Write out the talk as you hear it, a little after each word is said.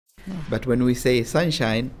But when we say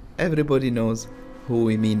sunshine, everybody knows who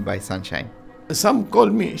we mean by sunshine. Some call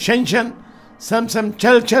me Shenshan, some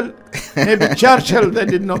Chalchal, maybe Churchill. They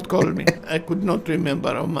did not call me. I could not remember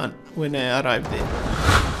Oman when I arrived there.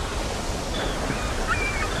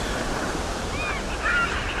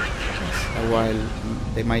 While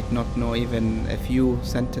they might not know even a few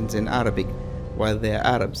sentences in Arabic, while they are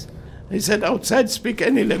Arabs. He said, outside speak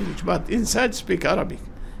any language, but inside speak Arabic.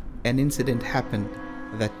 An incident happened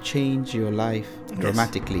that changed your life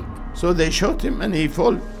dramatically. So they shot him and he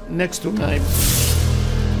fell next to my...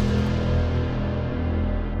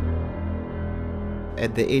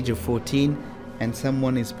 At the age of 14, and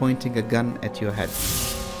someone is pointing a gun at your head.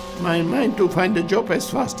 My mind to find a job as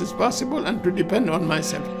fast as possible and to depend on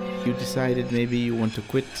myself. You decided maybe you want to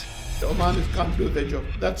quit. The Omanis can't do the job.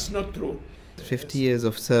 That's not true. 50 years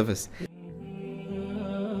of service.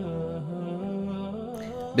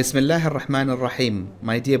 Bismillah ar-Rahman ar-Rahim.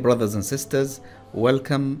 My dear brothers and sisters,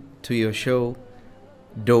 welcome to your show,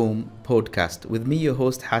 Dome Podcast, with me, your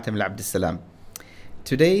host, Hatim Abdissalaam.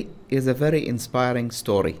 Today is a very inspiring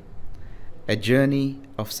story, a journey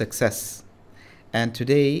of success. And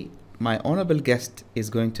today, my honorable guest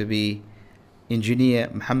is going to be Engineer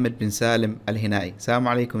Mohammed bin Salim Al Hinai. Assalamu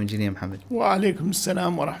alaikum, Engineer Mohammed. Wa alaikum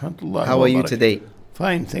assalam wa rahmatullahi. How are you today?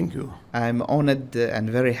 Fine, thank you. I'm honored and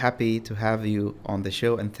very happy to have you on the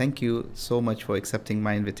show, and thank you so much for accepting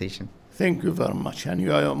my invitation. Thank you very much, and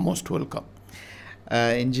you are most welcome.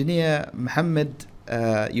 Engineer Mohammed,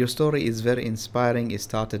 your story is very inspiring. It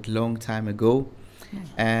started a long time ago.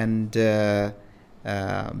 And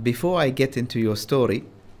before I get into your story,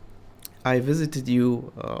 I visited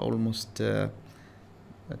you almost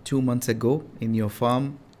 2 months ago in your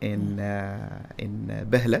farm in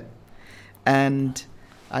Behla, and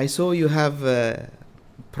I saw you have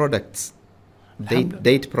products,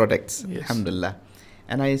 date products, yes. Alhamdulillah,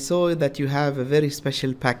 and I saw that you have a very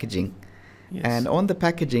special packaging, Yes. and on the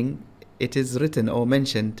packaging it is written or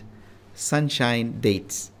mentioned Sunshine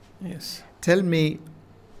Dates. Yes. Tell me,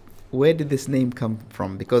 where did this name come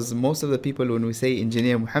from? Because most of the people, when we say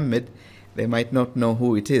Engineer Mohammed, they might not know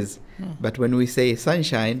who it is. But when we say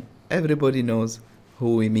sunshine, everybody knows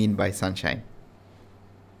who we mean by sunshine.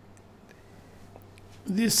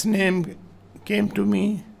 This name came to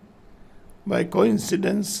me by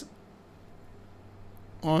coincidence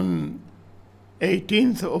on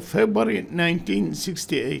 18th of February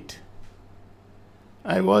 1968.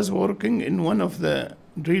 I was working in one of the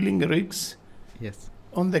drilling rigs Yes.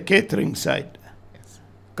 on the catering side. Yes.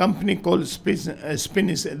 Company called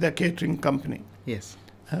Spinis, the catering company. Yes.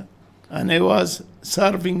 And I was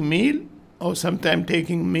serving meal or sometime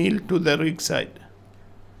taking meal to the rig side.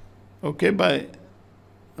 Okay, by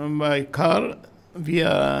car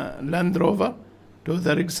via Land Rover to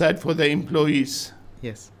the rig side for the employees.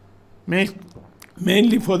 Yes.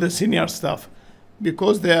 Mainly for the senior staff,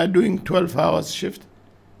 because they are doing 12 hours shift,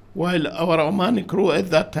 while our Omani crew at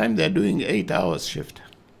that time, they're doing 8 hours shift.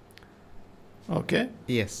 Okay?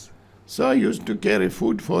 Yes. So I used to carry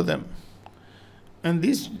food for them. And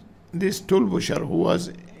this tool pusher who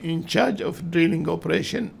was in charge of drilling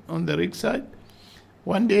operation on the rig side,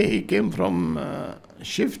 one day he came from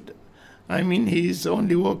shift. I mean, he is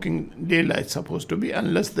only working daylight supposed to be,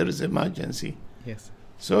 unless there is emergency. Yes.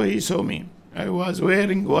 So he saw me. I was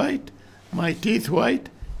wearing white, my teeth white,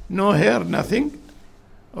 no hair, nothing.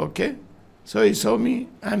 Okay? So he saw me.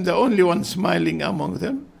 I'm the only one smiling among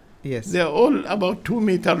them. Yes. They're all about 2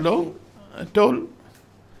 meters long, tall.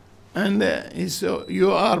 And he said,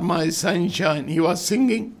 "You are my sunshine." He was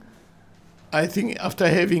singing, I think after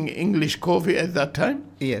having English coffee at that time.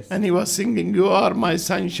 Yes. And he was singing, "You are my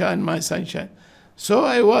sunshine, my sunshine." So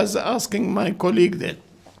I was asking my colleague there,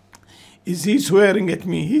 is he swearing at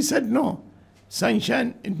me? He said, "No.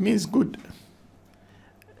 Sunshine, it means good.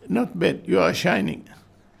 Not bad. You are shining."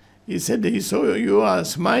 He said he saw you are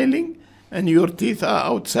smiling and your teeth are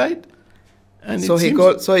outside. And So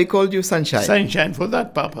he called you sunshine. Sunshine for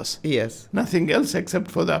that purpose. Yes. Nothing else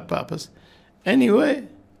except for that purpose. Anyway,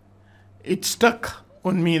 it stuck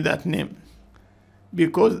on me, that name,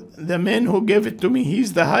 because the man who gave it to me,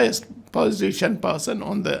 he's the highest position person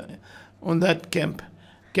on that camp.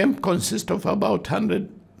 Camp consists of about 100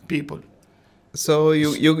 people. So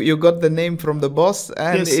you got the name from the boss,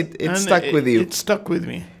 and Yes, it stuck with you. It stuck with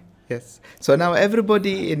me. Yes. So now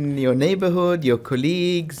everybody in your neighborhood, your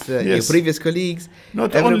colleagues, your Yes. previous colleagues.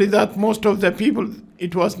 Not only that, most of the people,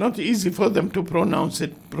 it was not easy for them to pronounce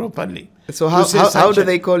it properly. So To say how do sunshine.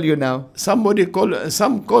 they call you now? Some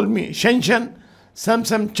call me Shenshan, some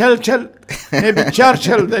Chalchal, maybe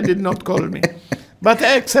Churchill. They did not call me, but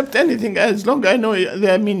I accept anything as long as I know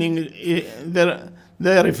their meaning.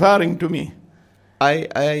 they're referring to me. I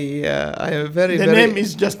am very. The name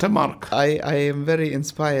is just a mark. I am very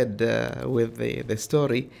inspired with the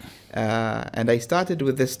story, and I started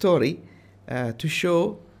with the story to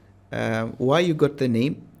show why you got the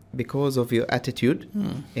name, because of your attitude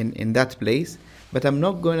in that place. But I'm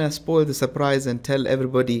not going to spoil the surprise and tell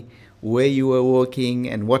everybody where you were working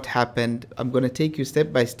and what happened. I'm going to take you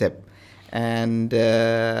step by step, and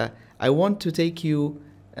I want to take you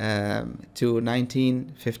to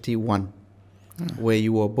 1951. Where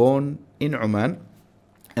you were born in Oman,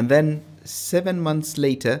 and then 7 months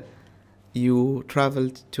later you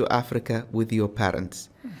traveled to Africa with your parents.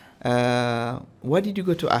 Why did you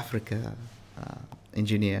go to Africa,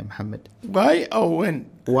 Engineer Mohammed? Why or when?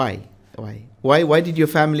 Why did your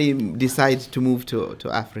family decide to move to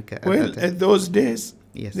Africa? Well, at those days,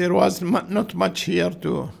 yes, there was not much here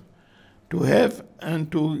to have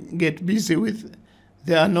and to get busy with.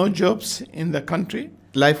 There are no jobs in the country.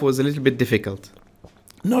 Life was a little bit difficult.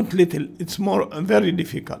 Not little, it's very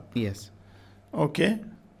difficult. Yes. Okay.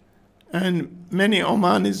 And many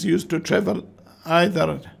Omanis used to travel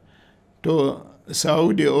either to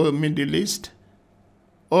Saudi or Middle East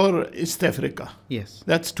or East Africa. Yes.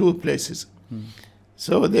 That's two places.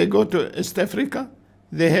 So they go to East Africa.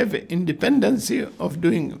 They have independency of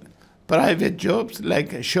doing private jobs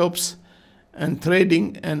like shops and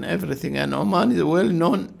trading and everything. And Oman is well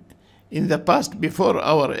known in the past, before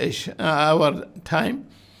our time.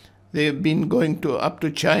 They've been going up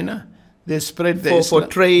to China. They spread for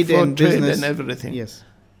trade and business and everything. Yes.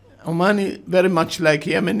 Omani, very much like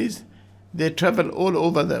Yemenis, they travel all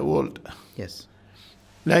over the world. Yes.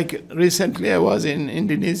 Like recently I was in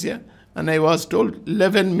Indonesia, and I was told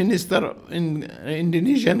 11 ministers in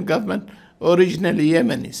Indonesian government originally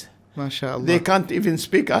Yemenis. MashaAllah. They can't even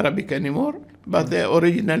speak Arabic anymore, but they're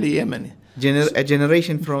originally Yemeni. A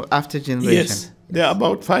generation from after generation. Yes, they're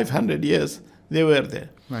about 500 years they were there.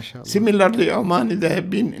 MashaAllah. Similarly, Oman, they have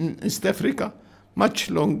been in East Africa much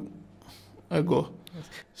long ago. Yes.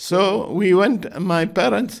 So we went, my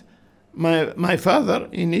parents, my father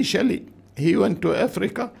initially, he went to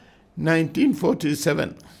Africa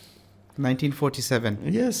 1947. 1947.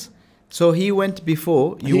 Yes. So he went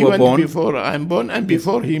before you were born? He went before I'm born, and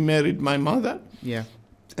before he married my mother. Yeah.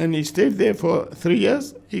 And he stayed there for 3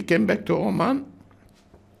 years. He came back to Oman.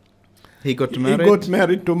 He got married? He got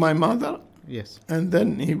married to my mother. Yes. And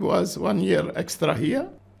then he was 1 year extra here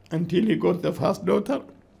until he got the first daughter.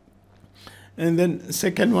 And then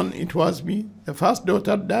second one, it was me. The first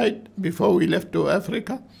daughter died before we left to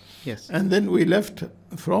Africa. Yes. And then we left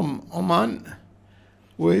from Oman,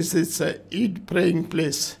 where is this Eid praying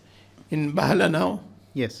place in Bahla now.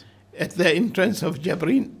 Yes. At the entrance of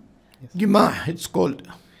Jabrin. Yes. Gimah, it's called.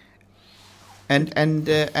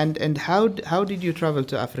 And how did you travel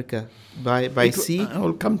to Africa? By sea? I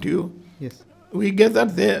will come to you. Yes. We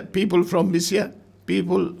gathered there people from Bisya,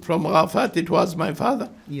 people from Rafat, it was my father.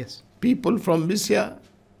 Yes. People from Bisya,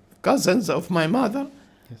 cousins of my mother,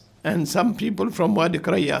 yes, and some people from Wadi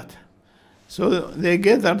Krayat. So they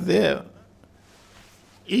gathered there,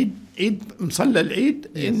 Musalla al-Eid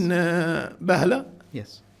in Bahla,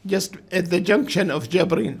 yes, just at the junction of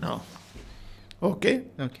Jabrin now. Okay?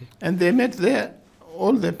 Okay. And they met there,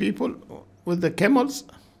 all the people with the camels,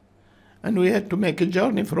 and we had to make a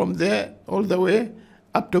journey from there all the way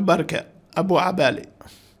up to Barka, Abu Abali.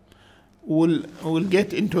 We'll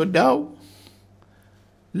get into a dhow,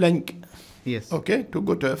 Lank, yes, okay, to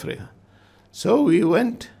go to Africa. So we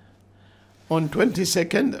went on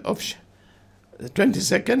 22nd of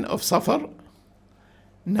Safar,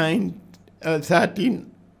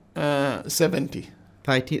 1370.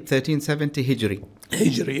 1370 Hijri.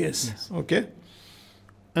 Hijri, yes. Okay.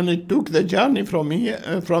 And it took the journey from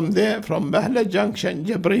here, from Bahla Junction,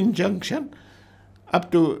 Jabrin Junction, up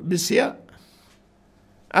to Bisya,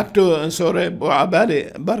 Abu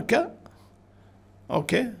Abali, Barka.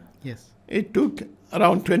 Okay. Yes. It took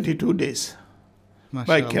around 22 days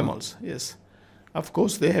by MashaAllah. camels, yes. Of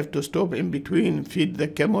course, they have to stop in between, feed the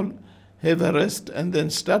camel, have a rest, and then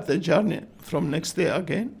start the journey from next day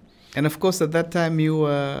again. And of course, at that time, you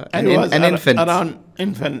were an infant. Around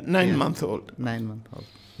infant, 9 months old. 9 months old,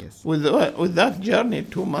 yes. With that journey,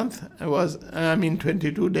 2 months,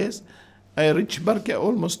 22 days, I reached Barka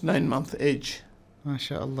almost 9 months age.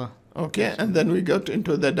 MashaAllah. Okay, and then we got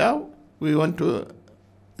into the dhow. We went to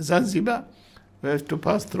Zanzibar. We have to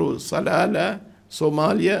pass through Salalah,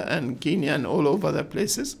 Somalia, and Kenya, and all over the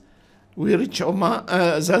places. We reached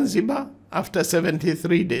Zanzibar after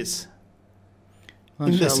 73 days.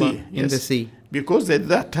 In the sea. In the sea. Because at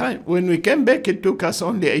that time, when we came back, it took us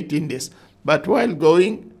only 18 days. But while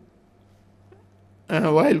going,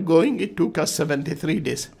 while going, it took us 73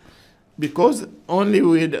 days because only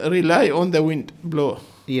we rely on the wind blow.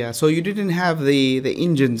 Yeah, so you didn't have the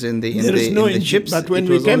engines in the There is no in the engine, ships. but when it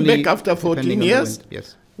we was came only back after 14 depending on the years, wind.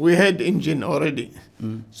 Yes. we had engine already.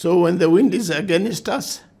 So when the wind is against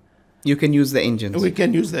us, You can use the engines. we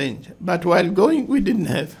can use the engine. But while going, we didn't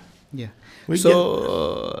have. Yeah. We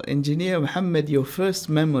So, Engineer Mohammed, your first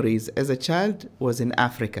memories as a child was in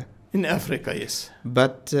Africa. In Africa, yes.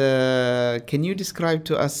 But can you describe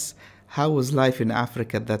to us how was life in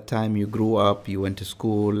Africa at that time? You grew up, you went to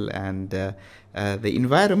school, and the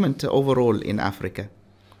environment overall in Africa.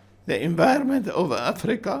 The environment of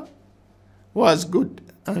Africa was good.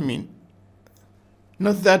 I mean,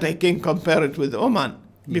 not that I can compare it with Oman,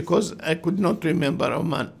 because I could not remember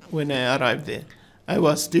Oman when I arrived there. I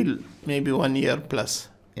was still maybe 1 year plus.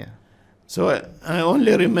 Yeah. So I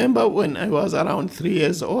only remember when I was around 3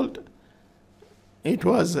 years old. It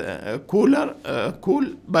was cool,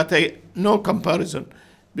 but no comparison,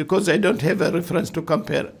 because I don't have a reference to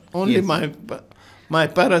compare. Only Yes. my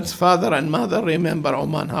parents' father and mother remember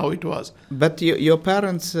Oman, how it was. But your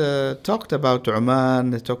parents talked about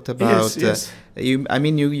Oman, talked about... Yes. You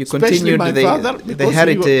Especially continued my father, the because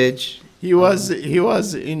heritage. He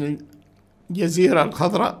was in Jazira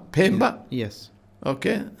al-Khadra, Pemba. Yes.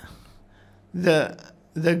 Okay,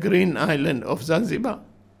 the green island of Zanzibar.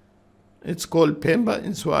 It's called Pemba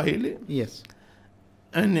in Swahili, Yes.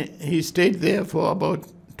 and he stayed there for about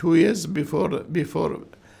 2 years before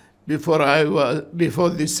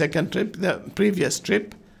this second trip. The previous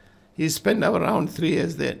trip, he spent around 3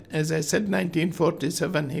 years there. As I said,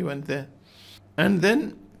 1947 he went there, and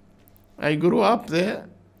then I grew up there.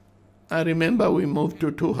 I remember we moved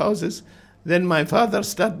to 2 houses. Then my father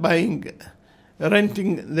started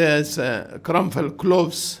renting this crumple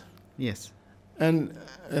cloves Yes. and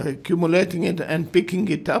accumulating it and picking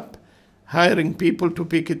it up, hiring people to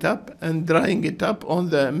pick it up and drying it up on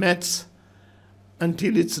the mats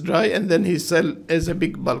until it's dry, and then he sell as a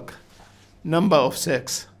big bulk, number of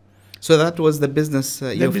sacks. So that was the business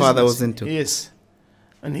your father was into? Yes.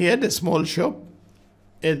 And he had a small shop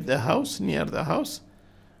at the house, near the house,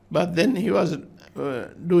 but then he was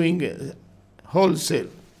doing wholesale,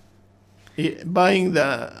 buying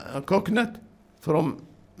the coconut from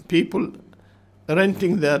people,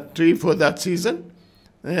 renting that tree for that season,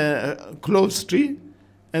 cloves tree,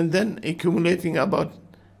 and then accumulating about,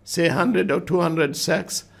 say, 100 or 200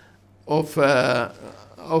 sacks of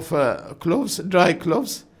cloves, dry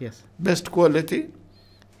cloves, Yes. best quality,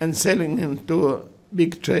 and selling them to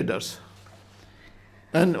big traders.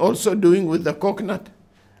 And also doing with the coconut,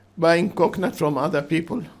 buying coconut from other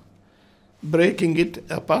people, breaking it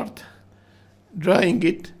apart, drying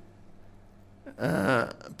it,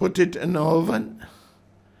 put it in the oven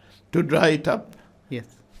to dry it up, Yes.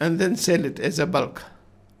 and then sell it as a bulk.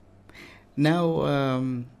 Now,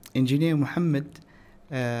 Engineer Mohammed,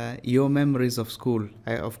 your memories of school.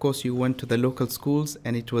 Of course, you went to the local schools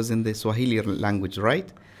and it was in the Swahili language,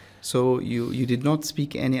 right? So you did not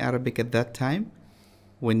speak any Arabic at that time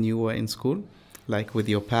when you were in school, like with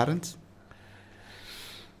your parents?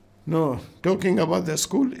 No, talking about the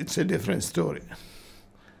school, it's a different story.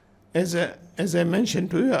 As I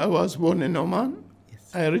mentioned to you, I was born in Oman.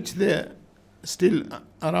 Yes. I reached there still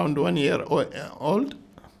around 1 year old.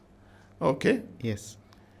 Okay. Yes.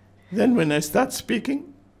 Then when I start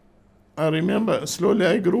speaking, I remember slowly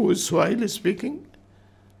I grew with Swahili speaking.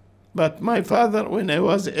 But my father, when I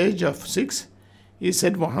was the age of 6, he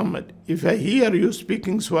said, Muhammad, if I hear you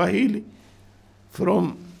speaking Swahili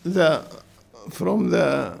from the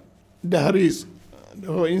dahriz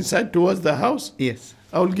or inside towards the house, Yes.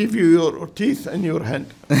 I will give you your teeth and your hand.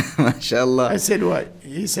 MashaAllah. I said, why?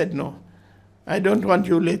 He said, no. I don't want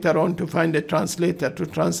you later on to find a translator to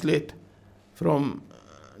translate from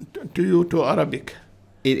to you to Arabic.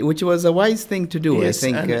 Which was a wise thing to do, Yes, I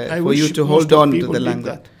think, and I for wish you to most hold of on to people the did language.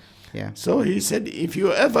 that. Yeah. So he said, if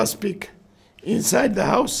you ever speak inside the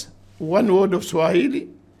house one word of Swahili,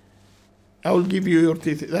 I will give you your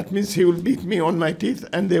teeth. That means he will beat me on my teeth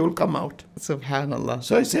and they will come out. Subhanallah.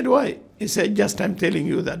 So I said, why? He said, just I'm telling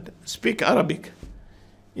you that. Speak Arabic.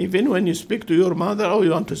 Even when you speak to your mother or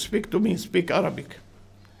you want to speak to me, speak Arabic.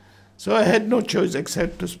 So I had no choice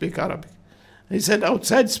except to speak Arabic. He said,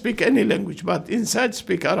 outside speak any language, but inside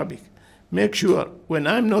speak Arabic. Make sure when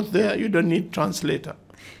I'm not there, you don't need translator.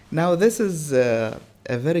 Now this is a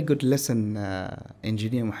very good lesson,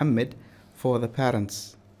 Engineer Mohammed, for the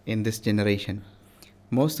parents in this generation.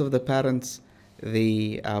 Most of the parents,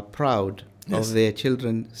 they are proud Yes. of their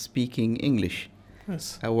children speaking English,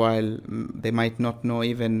 Yes. while they might not know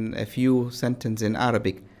even a few sentences in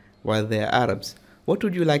Arabic, while they are Arabs. What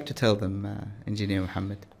would you like to tell them, Engineer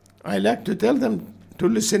Mohammed? I like to tell them to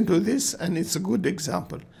listen to this, and it's a good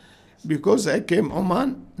example. Because I came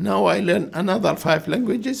Oman, now I learn another 5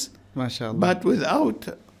 languages, MashaAllah. but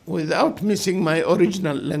without missing my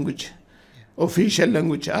original language, official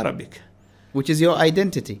language, Arabic. Which is your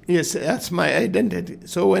identity. Yes, that's my identity.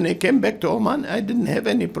 So when I came back to Oman, I didn't have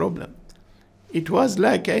any problem. It was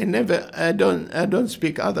like I don't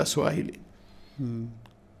speak other Swahili.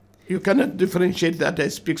 You cannot differentiate that I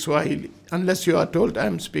speak Swahili unless you are told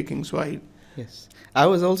I'm speaking Swahili. Yes. I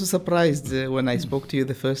was also surprised when I spoke to you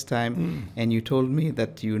the first time and you told me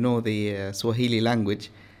that you know the Swahili language.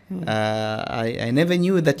 I never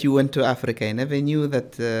knew that you went to Africa. I never knew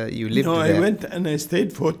that you lived there. No, I went and I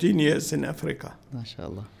stayed 14 years in Africa.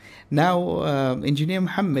 MashaAllah. Now, Engineer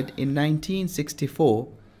Mohammed, in 1964,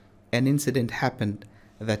 an incident happened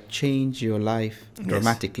that changed your life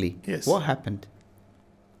dramatically. Yes. What happened?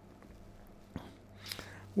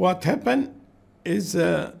 What happened is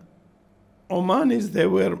Omanis, they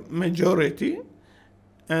were majority,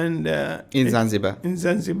 and In Zanzibar. In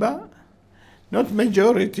Zanzibar, not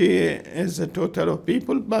majority as a total of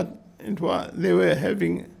people, but they were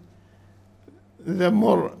having the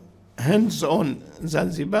more hands-on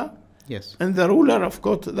Zanzibar. Yes. And the ruler, of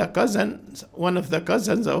course, one of the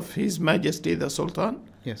cousins of His Majesty the Sultan,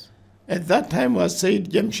 Yes. at that time was Sayyid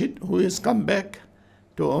Jamshid, who has come back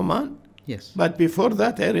to Oman. Yes. But before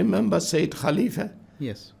that, I remember Sayyid Khalifa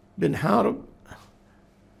Yes. bin Harb,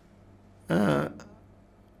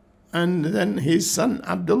 and then his son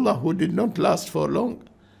Abdullah, who did not last for long.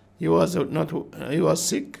 He was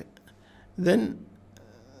sick. Then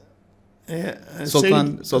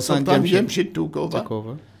Sultan Jamshid took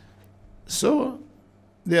over. So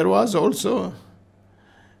there was also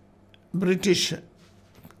British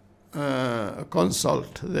consul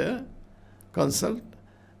there,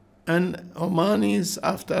 and Omanis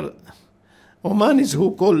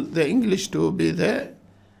who called the English to be there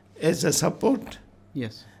as a support.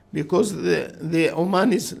 Yes. Because the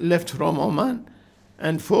Omanis left from Oman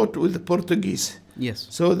and fought with the Portuguese. Yes.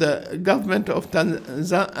 So the government of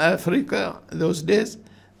Africa those days,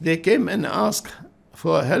 they came and asked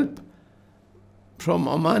for help from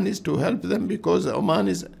Omanis to help them, because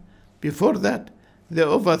Omanis, before that, they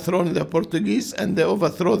overthrown the Portuguese and they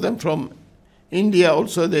overthrew them from India.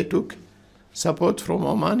 Also, they took support from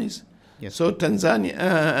Omanis. Yes. So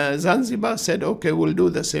Zanzibar said, okay, we'll do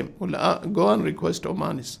the same. We'll go and request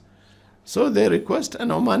Omanis. So they request,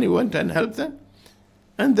 and Omani went and helped them.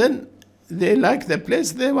 And then they liked the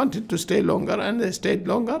place. They wanted to stay longer, and they stayed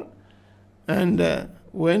longer. And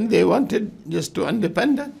when they wanted just to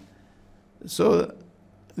independent, so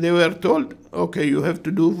they were told, okay, you have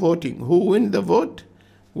to do voting. Who win the vote,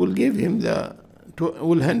 we'll give him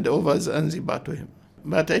we'll hand over Zanzibar to him.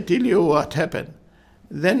 But I tell you what happened.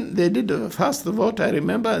 Then they did the first vote, I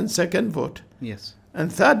remember, and second vote. Yes.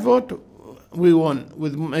 And third vote, we won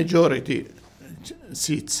with majority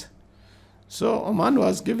seats. So Oman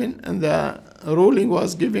was given, and the ruling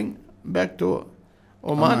was given back to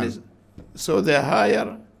Oman. So they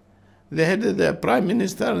had the prime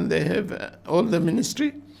minister, and they have all the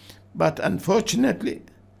ministry. But unfortunately,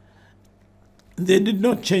 they did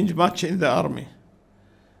not change much in the army.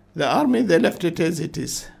 The army, they left it as it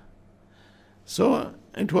is. So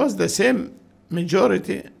it was the same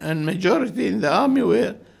majority, and majority in the army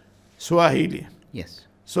were Swahili. Yes.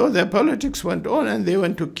 So the politics went on, and they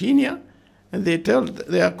went to Kenya, and they told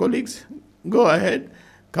their colleagues, go ahead,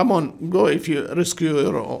 come on, go if you rescue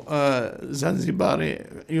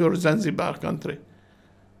your Zanzibar country.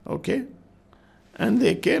 Okay? And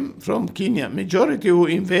they came from Kenya. Majority who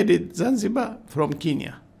invaded Zanzibar from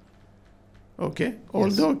Kenya. Okay? Yes.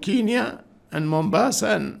 Although Kenya and Mombasa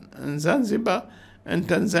and Zanzibar and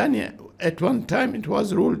Tanzania, at one time it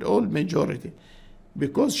was ruled all majority.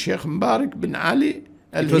 Because Sheikh Mbarak bin Ali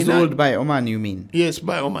Al Hinai. It was ruled by Oman, you mean? Yes,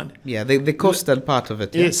 by Oman. Yeah, the coastal part of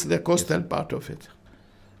it. Yes, the coastal part of it.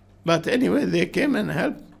 But anyway, they came and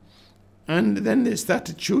helped. And then they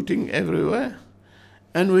started shooting everywhere.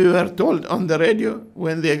 And we were told on the radio,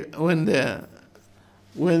 when the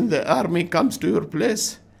army comes to your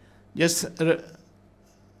place, just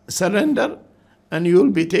surrender, and you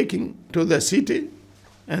will be taken to the city,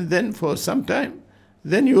 and then for some time,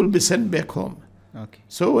 then you will be sent back home. Okay.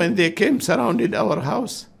 So when they came, surrounded our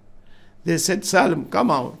house, they said, Salim,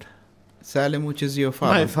 come out. Salim, which is your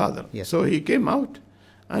father? My father. Yes. So he came out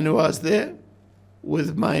and was there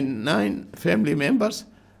with my 9 family members,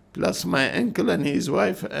 plus my uncle and his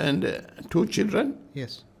wife and 2 children.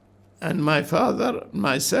 Yes. And my father,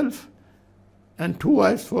 myself, and 2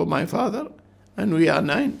 wives for my father, and we are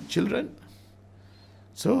 9 children.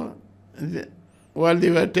 So while they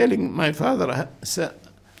were telling my father,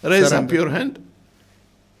 raise up your hand.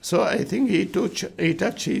 So I think he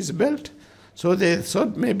touched his belt. So they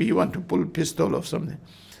thought maybe he want to pull pistol or something.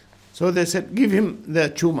 So they said, give him the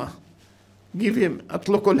chuma. Give him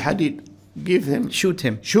atlukul hadid. Give him. Shoot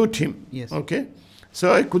him. Shoot him. Yes. Okay.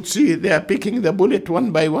 So I could see they are picking the bullet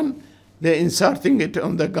one by one. They're inserting it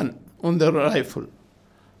on the gun, on the rifle.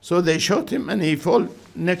 So they shot him and he fell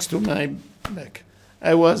next to my back.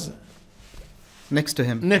 I was next to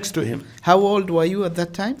him. Next to him. How old were you at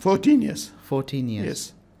that time? 14 years. 14 years.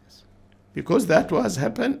 Yes. Because that was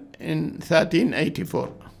happened in 1384.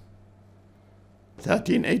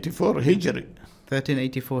 1384 Hijri.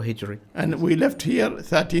 1384 Hijri. And we left here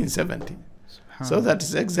 1370. So that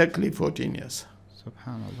is exactly 14 years.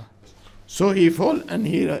 Subhanallah. So he fall and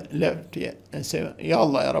he left here and said, Ya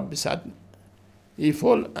Allah, Ya Rabbi Sa'adni. He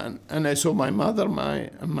fall and I saw my mother,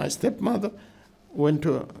 my stepmother went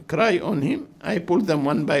to cry on him. I pulled them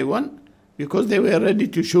one by one because they were ready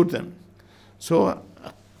to shoot them. So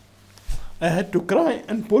I had to cry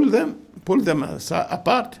and pull them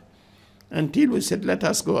apart until we said, let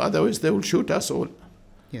us go, otherwise they will shoot us all.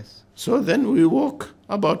 Yes. So then we walk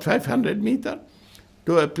about 500 meters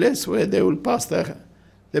to a place where they will pass the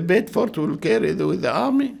Bedford will carry with the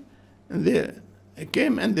army. And they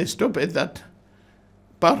came and they stopped at that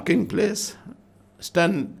parking place,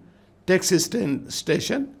 taxi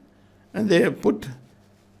station, and they put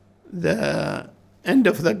the end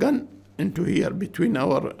of the gun into here between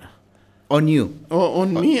our... On you?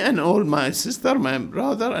 On me and all my sister, my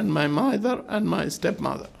brother, and my mother, and my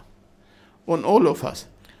stepmother. On all of us.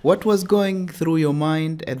 What was going through your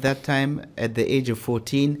mind at that time, at the age of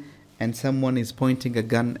 14, and someone is pointing a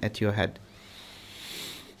gun at your head?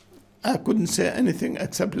 I couldn't say anything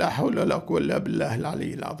except La hawla wa la quwwata illa billah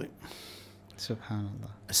al-ali al-azim. Subhanallah.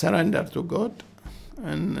 Surrender to God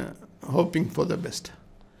and hoping for the best.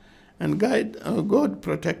 And God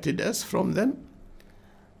protected us from them.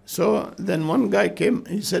 So then one guy came,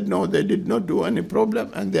 he said, no, they did not do any problem,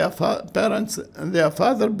 and their parents and their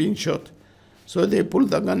father being shot. So they pulled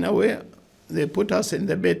the gun away, they put us in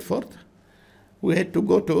the Bedford. We had to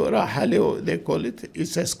go to Rahaleo, they call it.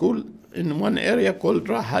 It's a school in one area called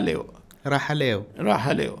Rahaleo.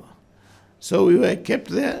 Rahaleo. So we were kept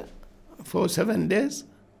there for 7 days.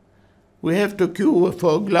 We have to queue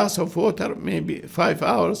for a glass of water, maybe 5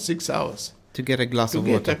 hours, 6 hours. To get a glass of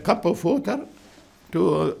water? To get a cup of water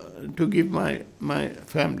to give my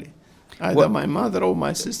family. Either my mother or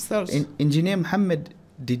my sisters. Engineer Mohammed,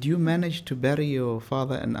 did you manage to bury your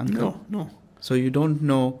father and uncle? No. So you don't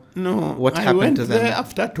know what happened to them? I went there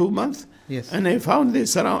after 2 months. Yes. And I found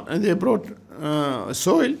they brought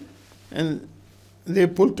soil and they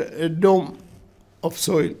put a dome of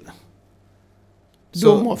soil.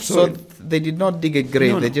 So they did not dig a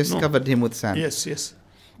grave, they just covered him with sand. Yes.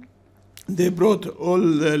 They brought all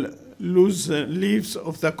the loose leaves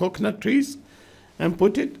of the coconut trees and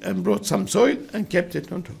put it and brought some soil and kept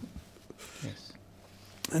it on top. Yes.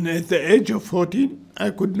 And at the age of 14, I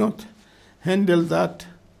could not handle that.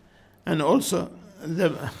 And also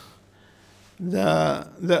the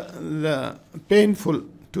painful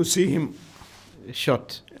to see him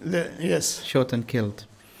shot. Yes. Shot and killed.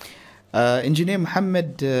 Engineer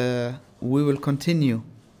Mohammed, we will continue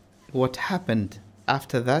what happened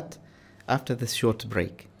after that, after this short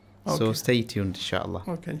break. Okay. So stay tuned, inshallah.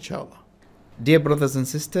 Okay, inshallah. Dear brothers and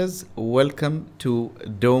sisters, welcome to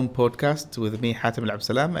Dome Podcast with me, Hatim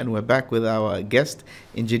Abdissalaam, and we're back with our guest,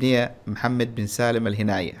 Engineer Mohammed bin Salim Al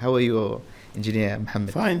Hinai. How are you, Engineer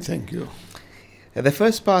Mohammed? Fine, thank you. The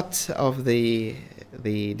first part of the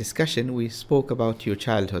discussion, we spoke about your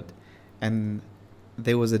childhood, and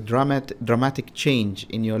there was a dramatic change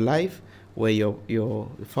in your life where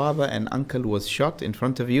your father and uncle was shot in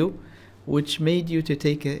front of you, which made you to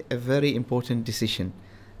take a very important decision,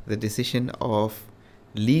 the decision of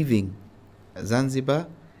leaving Zanzibar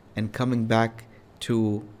and coming back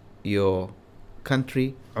to your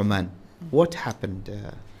country, Oman. What happened,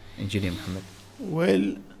 Engineer Mohammed?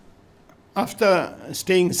 Well, after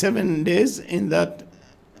staying 7 days in that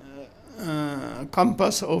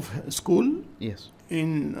campus of school, yes,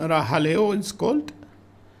 in Rahaleo, it's called,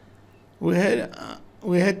 we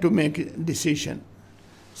had to make a decision.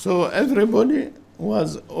 So everybody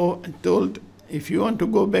was told, if you want to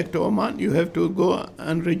go back to Oman, you have to go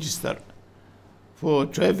and register for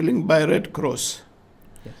traveling by Red Cross.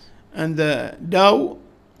 Yes. And the dhow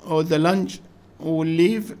or the lunch will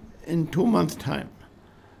leave in 2 months' time.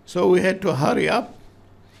 So we had to hurry up,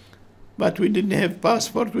 but we didn't have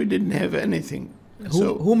passport, we didn't have anything.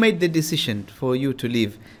 Who made the decision for you to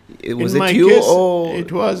leave? Was in it my you case, or?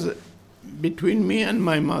 It was between me and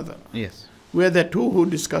my mother. Yes. We're the two who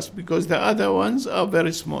discussed, because the other ones are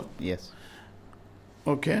very small. Yes.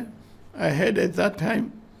 Okay. I had at that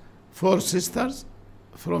time 4 sisters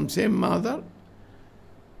from same mother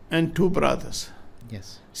and 2 brothers.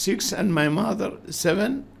 Yes. 6 and my mother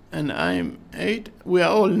 7 and I'm 8. We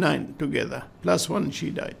are all 9 together, plus 1 she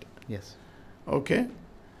died. Yes. Okay.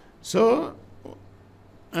 So,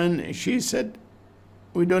 and she said,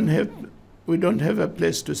 we don't have a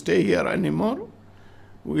place to stay here anymore.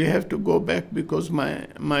 We have to go back because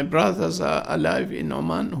my brothers are alive in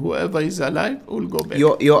Oman. Whoever is alive will go back.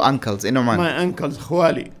 Your uncles in Oman? My uncles,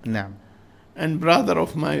 Khwali. No. And brother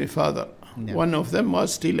of my father. No. One of them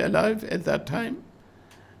was still alive at that time,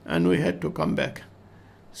 and we had to come back.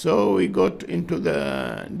 So we got into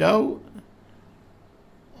the dhow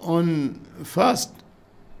on first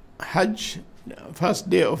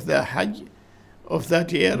day of the Hajj of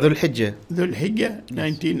that year. Dhul Hijjah.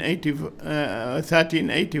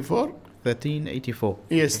 1384. 1384.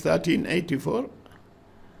 Yes, 1384.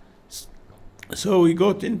 So we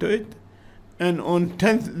got into it. And on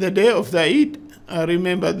 10th, the day of the Eid, I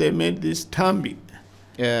remember they made this tambi.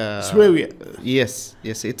 Swewia. Yes.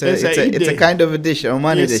 It's a kind of a dish,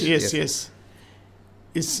 Omani dish. Yes.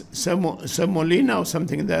 It's semolina or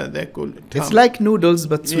something that they call it. It's like noodles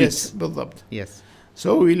but sweet. Yes, بالضبط. Yes.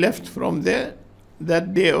 So we left from there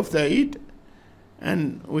that day of the Eid,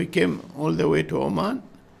 and we came all the way to Oman.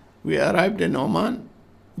 We arrived in Oman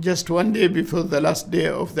just 1 day before the last day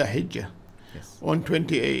of the Hijjah, Yes. on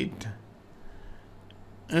 28.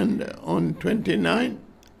 And on 29,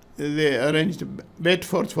 they arranged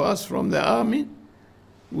Bedford for us from the army.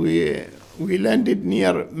 We landed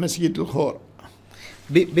near Masjid al-Khor.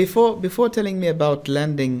 Before telling me about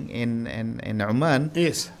landing in Oman,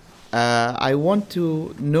 Yes. I want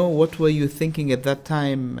to know what were you thinking at that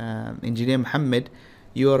time, Engineer Mohammed.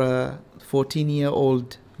 You're a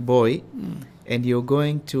 14-year-old boy, and you're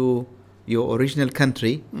going to your original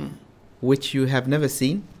country, which you have never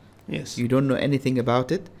seen. Yes. You don't know anything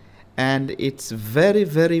about it, and it's very,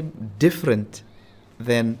 very different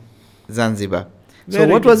than Zanzibar. So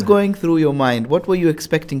Very what was different. going through your mind? What were you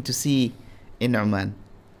expecting to see in Oman?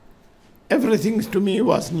 Everything to me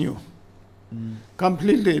was new.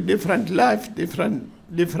 Completely different life,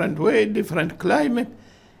 different way, different climate,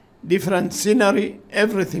 different scenery.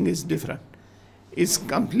 Everything is different. It's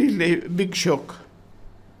completely big shock.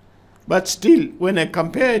 But still, when I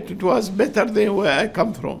compare it, it was better than where I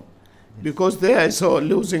come from. Because there I saw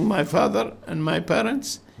losing my father and my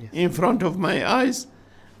parents in front of my eyes,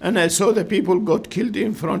 and I saw the people got killed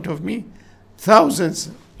in front of me.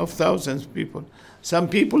 Thousands of people. Some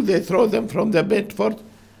people, they throw them from the Bedford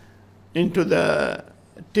into the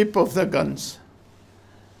tip of the guns,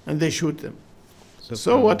 and they shoot them.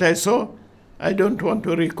 So what I saw, I don't want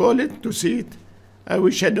to recall it, to see it. I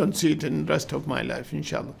wish I don't see it in the rest of my life,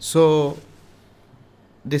 inshallah. So,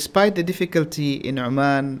 despite the difficulty in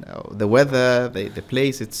Oman, the weather, the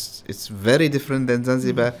place, it's very different than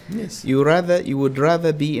Zanzibar. Yes. You would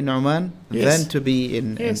rather be in Oman than to be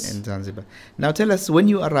in Zanzibar. Now tell us, when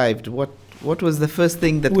you arrived, what was the first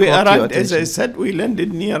thing that we caught your arrived, attention? as I said, we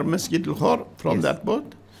landed near Masjid al-Khor from that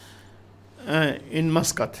boat in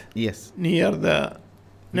Muscat. Yes. Near the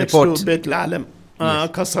next port. to Beit al-Alam,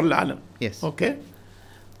 Qasr al-Alam. Yes. Okay.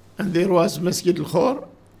 And there was Masjid al-Khor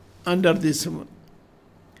under this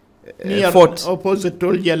near fort. opposite to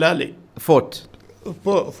Jalali. Fort.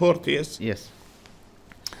 Fort, yes. Yes.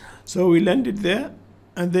 So we landed there,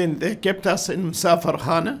 and then they kept us in Musafar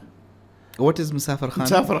Khana. What is Musafar Khana?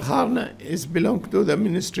 Musafar Khana is belong to the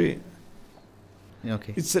ministry.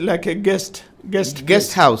 Okay. It's like a guest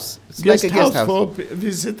house. It's guest like a house guest house. for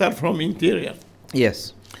visitor from interior.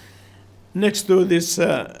 Yes. Next to this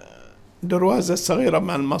دروازة صغيرة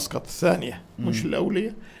مع المسقط الثانية مش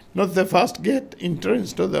الأولية. Not the first gate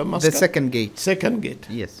entrance to the Muscat. The second gate. Second gate.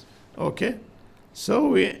 Yes. Okay.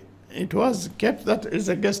 So it was kept that as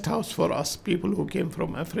a guest house for us, people who came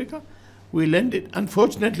from Africa. We landed.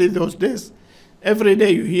 Unfortunately, those days, every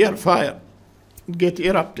day you hear fire get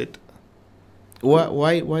erupted.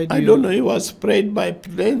 Why do I don't know, it was sprayed by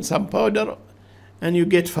plane, some powder, and you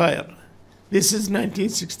get fire. This is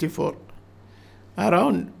 1964.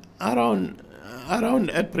 Around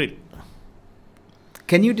April.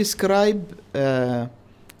 Can you describe the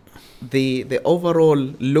overall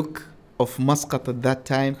look of Muscat at that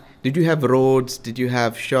time? Did you have roads? Did you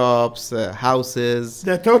have shops, houses?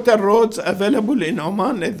 The total roads available in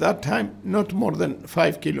Oman at that time, not more than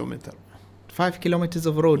 5 kilometers. 5 kilometers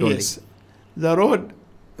of road only? Yes. The road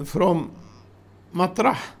from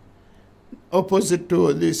Matrah, opposite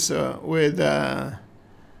to this, where the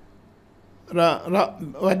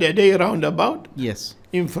Wadadei roundabout. Yes.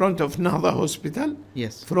 In front of Nahda Hospital.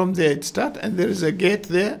 Yes. From there it starts, and there is a gate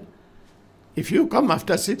there. If you come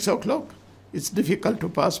after 6 o'clock, it's difficult to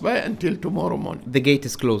pass by until tomorrow morning. The gate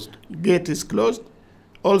is closed. Gate is closed.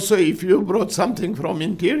 Also, if you brought something from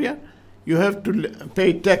interior, you have to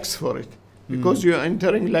pay tax for it, because you are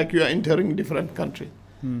entering like you are entering different country.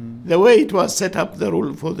 The way it was set up, the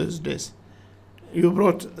rule for those days. You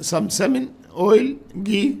brought some semen, oil,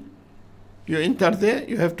 ghee, you enter there,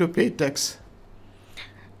 you have to pay tax.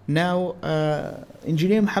 Now,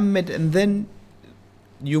 Engineer Mohammed, and then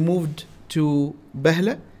you moved to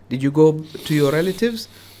Bahla. Did you go to your relatives,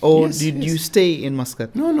 or did you stay in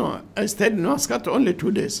Muscat? No, I stayed in Muscat only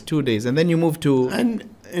 2 days. 2 days, and then you moved to... And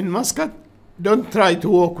in Muscat, don't try to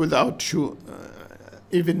walk without shoe,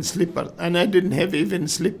 even slipper. And I didn't have even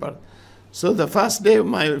slipper. So the first day,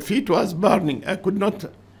 my feet was burning. I could not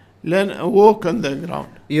walk on the ground.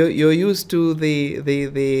 You're used to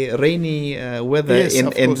the rainy weather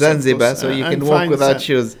in Zanzibar, so you can walk without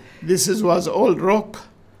shoes. This was all rock,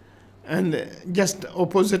 and just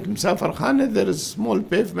opposite Musafar Khana there is a small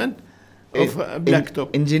pavement of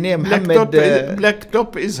blacktop. Engineer Mohammed,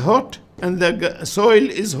 blacktop is hot, and the soil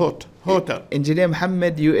is hotter. Engineer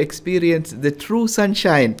Mohammed, you experienced the true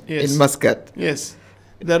sunshine in Muscat. Yes,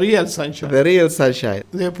 the real sunshine. The real sunshine.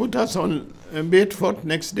 They put us on Bedford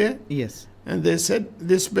next day. Yes. And they said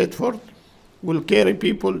this Bedford will carry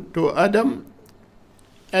people to Adam,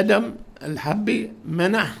 Al-Habbi,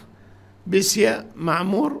 Manah, Bisya,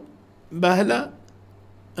 Ma'mur, Bahla,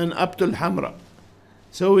 and up to Al-Hamra.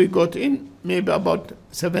 So we got in maybe about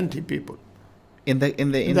 70 people. In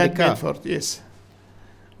the car? Bedford, yes.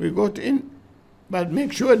 We got in, but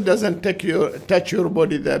make sure it doesn't touch your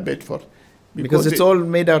body, the Bedford. Because it's all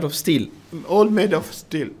made out of steel. All made of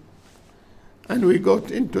steel. And we got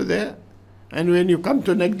into there. And when you come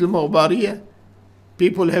to Nagd al-Mawbariya,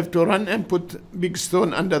 people have to run and put big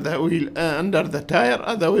stone under the wheel, under the tire.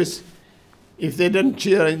 Otherwise, if they don't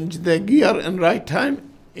change the gear in right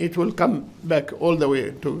time, it will come back all the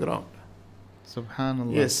way to ground.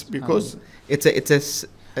 Subhanallah. Yes, because it's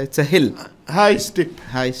a hill. High step.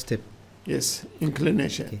 High step. Yes,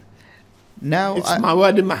 inclination. Okay. Now it's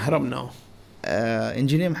Mawadi Mahram now.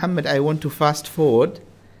 Engineer Mohammed, I want to fast forward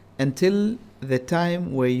until the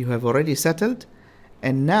time where you have already settled,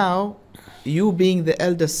 and now you being the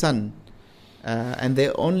eldest son and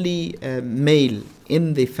the only male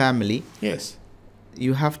in the family, yes,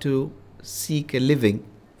 you have to seek a living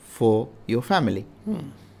for your family.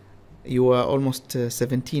 You were almost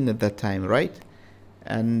 17 at that time, right?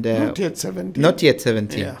 And not yet 17. Not yet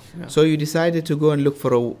 17. Yeah. So you decided to go and look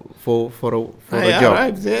for a job. I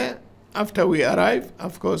arrived there. After we arrived,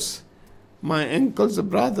 of course, my uncles, the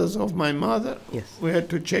brothers of my mother, we had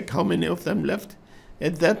to check how many of them left.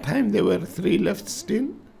 At that time, there were 3 left still.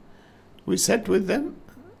 We sat with them,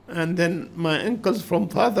 and then my uncles from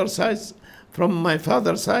my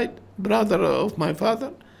father's side, brother of my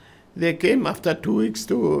father, they came after 2 weeks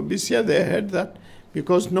to Bisya. They heard that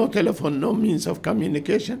because no telephone, no means of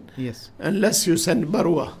communication, unless you send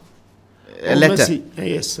barwa, a letter. Message.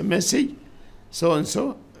 Yes, a message, so and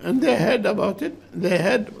so. And they heard about it. They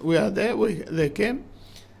heard we are there. They came.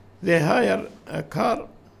 They hired a car,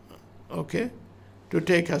 to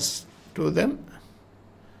take us to them.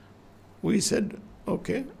 We said,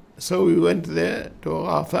 okay. So we went there to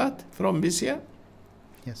Ghafat from Bisya.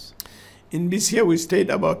 Yes. In Bisya, we stayed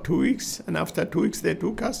about 2 weeks. And after 2 weeks, they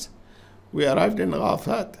took us. We arrived in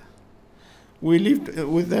Ghafat. We lived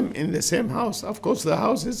with them in the same house. Of course, the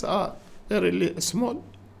houses are very small.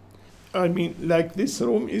 I mean, like this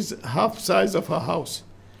room is half size of a house.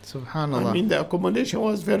 Subhanallah. I mean, the accommodation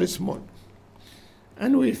was very small.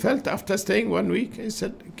 And we felt after staying 1 week, he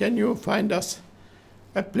said, can you find us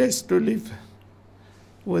a place to live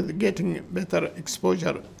with getting better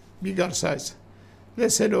exposure, bigger size? They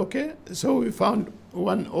said, okay. So we found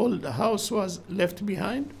one old house was left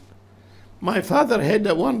behind. My father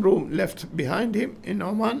had one room left behind him in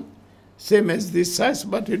Oman, same as this size,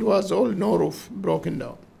 but it was all no roof, broken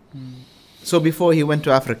down. So before he went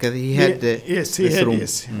to Africa, he had this room.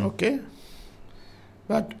 Yes, okay.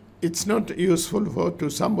 But it's not useful to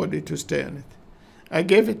somebody to stay in it. I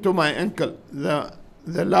gave it to my uncle, the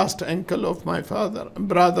last uncle of my father,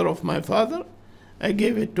 brother of my father. I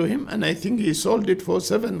gave it to him, and I think he sold it for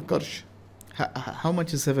 7 qursh. How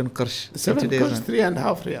much is 7 qursh? 7 qursh,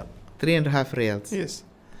 3.5 riyal. 3.5 riyals. Yes.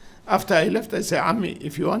 After I left, I said, Ammi,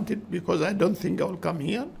 if you want it, because I don't think I will come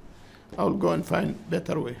here, I will go and find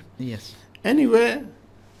better way. Yes. Anyway,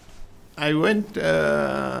 we went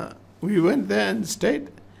there and stayed,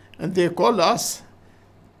 and they called us.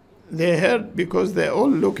 They heard, because they're all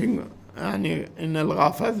looking in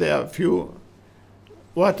Al-Ghafa there are few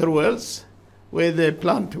water wells where they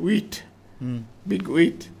plant wheat, big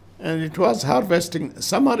wheat, and it was harvesting.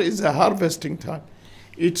 Summer is a harvesting time.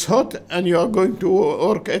 It's hot and you are going to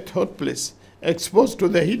work at hot place, exposed to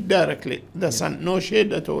the heat directly, the sun, no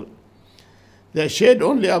shade at all. The shade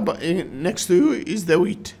only next to you is the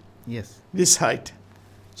wheat. Yes. This height.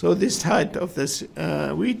 So this height of this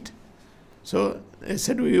wheat. So I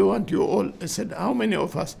said, we want you all. I said, how many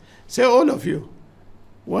of us? Say all of you.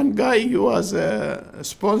 One guy, he was a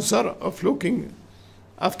sponsor of looking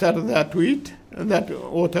after that wheat, that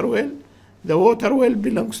water well. The water well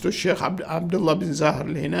belongs to Sheikh Abdullah bin Zahar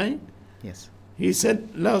Al Hinai. Yes. He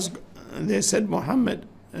said, they said, Muhammad,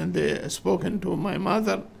 and they spoken to my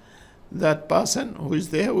mother, that person who is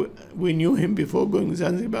there, we knew him before going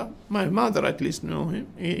Zanzibar. My mother at least knew him.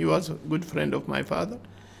 He was a good friend of my father.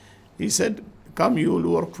 He said, come, you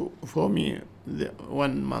will work for me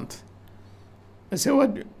 1 month. I said,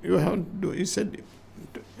 what do you have to do? He said,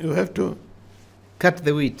 you have to cut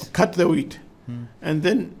the wheat. Cut the wheat. And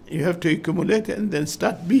then you have to accumulate it and then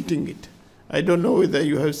start beating it. I don't know whether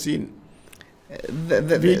you have seen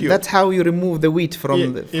video. That's how you remove the wheat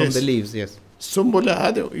from the leaves, yes.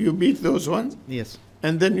 Sumbula, you beat those ones. Yes.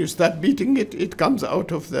 And then you start beating it. It comes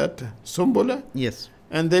out of that sumbula. Yes.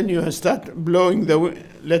 And then you start blowing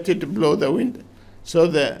let it blow the wind. So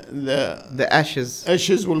the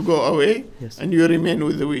ashes will go away. Yes. And you remain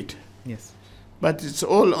with the wheat. Yes. But it's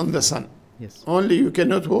all on the sun. Yes. Only you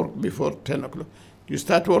cannot work before 10 o'clock. You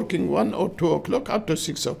start working 1 or 2 o'clock up to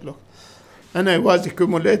 6 o'clock. And I was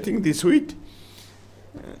accumulating this wheat,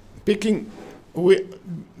 picking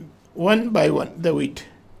one by one the wheat.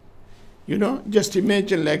 You know, just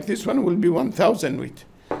imagine like this one will be 1,000 wheat.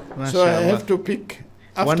 So I have to pick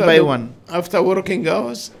one by one. After working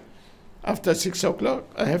hours, after 6 o'clock,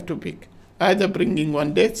 I have to pick. Either bringing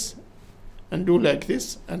one dates and do like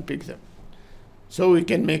this and pick them. So we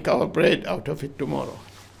can make our bread out of it tomorrow.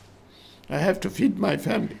 I have to feed my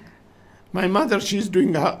family. My mother, she's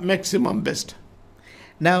doing her maximum best.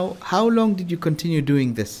 Now, how long did you continue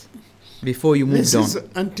doing this before you moved on? This is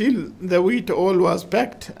until the wheat all was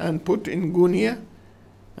packed and put in gunia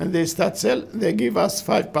and they start sell. They give us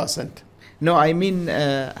 5%. No, I mean,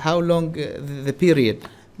 how long the period?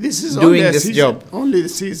 This is doing only this season, job. Only the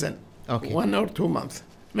season. Okay. 1 or 2 months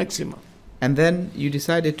maximum. And then you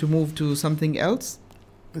decided to move to something else?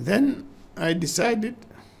 Then I decided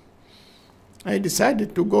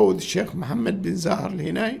to go with Sheikh Mohammed bin Zahar Al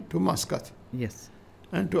Hinai to Muscat. Yes.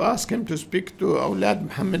 And to ask him to speak to Awlad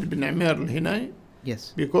Mohammed bin Amir Al Hinai.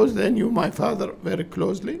 Yes. Because they knew my father very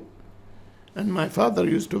closely. And my father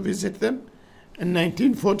used to visit them. In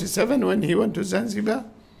 1947, when he went to Zanzibar,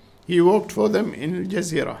 he worked for them in Al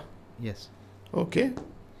Jazeera. Yes. Okay.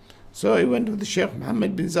 So he went with Sheikh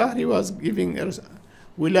Mohammed bin Zahar. He was giving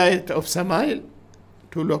Wilayat of Samail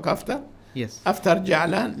to look after. Yes. After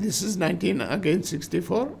Ja'lan, this is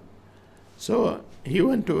 1964. So he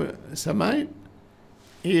went to Samail.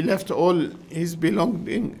 He left all his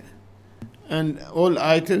belongings and all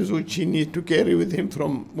items which he need to carry with him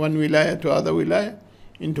from one wilaya to other wilaya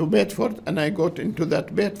into Bedford. And I got into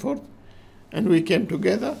that Bedford and we came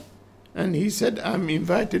together. And he said, I'm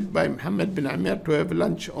invited by Mohammed bin Amir to have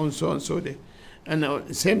lunch on so-and-so day. And at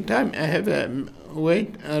the same time, I have a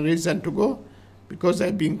reason to go because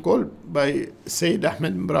I've been called by Sayyid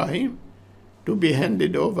Ahmed Ibrahim to be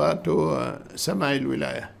handed over to Samail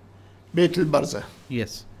Wilaya, Beit al-Barza.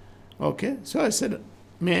 Yes. Okay, so I said,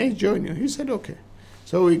 may I join you? He said, okay.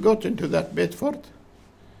 So we got into that Bedford.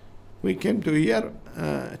 We came to here,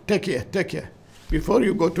 Tekia, before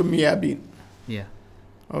you go to Miyabin. Yeah.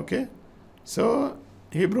 Okay. So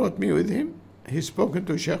he brought me with him. He spoke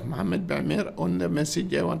to Sheikh Mohammed bin Amir on the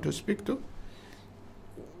message I want to speak to.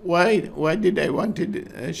 Why did I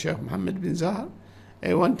wanted Sheikh Mohammed bin Zahar?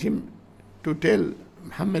 I want him to tell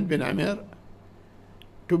Mohammed bin Amir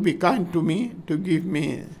to be kind to me, to give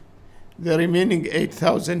me the remaining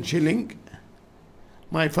 8,000 shilling.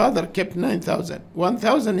 My father kept 9,000.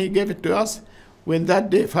 1,000 he gave it to us when that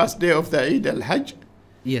day, first day of the Eid al-Hajj,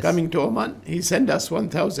 yes. coming to Oman, he sent us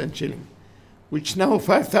 1,000 shilling, which now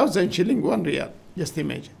 5,000 shilling, 1 riyal. Just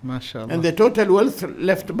imagine. MashaAllah. And the total wealth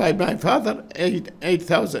left by my father,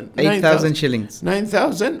 8,000. 8,000 shillings.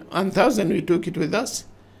 9,000, 1,000 we took it with us.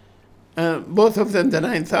 Both of them, the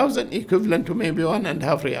 9,000, equivalent to maybe 1.5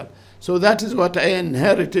 riyal. So that is what I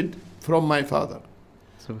inherited from my father.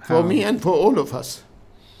 For me and for all of us.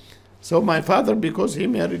 So my father, because he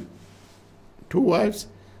married 2 wives,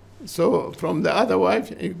 so from the other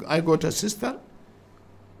wife, I got a sister.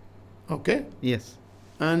 Okay? Yes.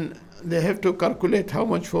 And they have to calculate how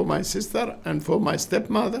much for my sister and for my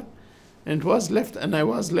stepmother. And I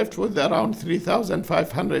was left with around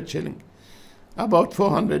 3,500 shilling, about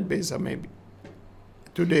 400 paisa maybe,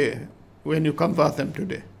 today, when you convert them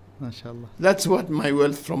today. MashaAllah. That's what my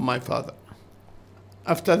wealth from my father.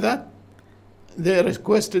 After that, they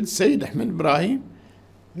requested Sayyid Ahmed Ibrahim.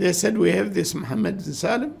 They said, we have this Muhammad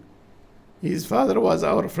Abdissalaam. His father was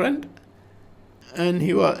our friend, and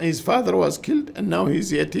his father was killed, and now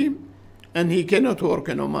he's yatim, and he cannot work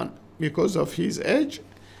in Oman because of his age,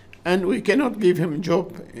 and we cannot give him a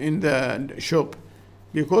job in the shop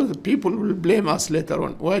because the people will blame us later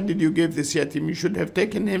on. Why did you give this yatim? You should have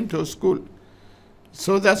taken him to school.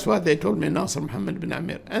 So that's what they told me, Nasser Muhammad bin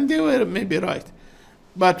Amir. And they were maybe right.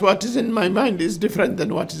 But what is in my mind is different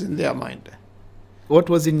than what is in their mind. What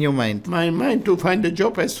was in your mind? My mind to find a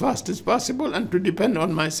job as fast as possible and to depend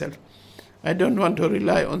on myself. I don't want to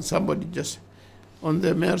rely on somebody, just on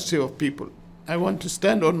the mercy of people. I want to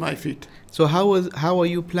stand on my feet. So how are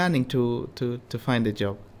you planning to find a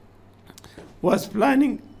job? Was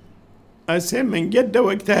planning, I say, من جد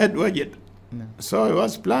واجتهد وجد. So I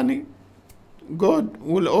was planning, God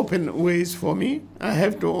will open ways for me. I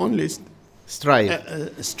have to only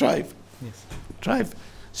strive. Strive. Yes.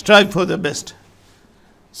 Strive for the best.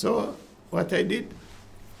 So what I did,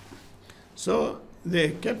 so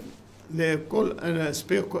they called and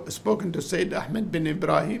spoken to Sayyid Ahmed bin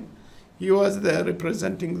Ibrahim. He was there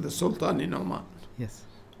representing the Sultan in Oman. Yes.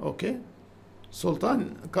 Okay.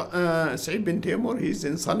 Sultan Said bin Timur, he's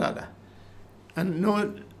in Salalah. And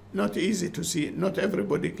not easy to see. Not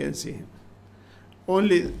everybody can see him.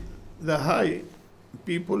 Only the high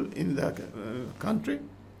people in the country,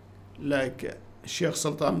 like Sheikh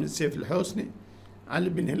Sultan bin Saif al-Husni, Ali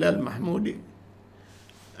bin Hilal Mahmoudi,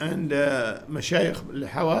 and Mashayikh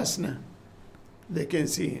al-Hawasna, they can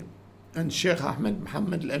see him. And Sheikh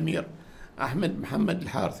Mohammed Al Ahmed Muhammad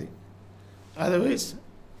Al-Harthi. Otherwise,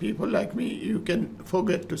 people like me, you can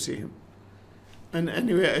forget to see him. And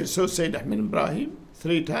anyway, I saw Sayyid Ahmed Ibrahim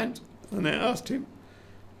 3 times, and I asked him,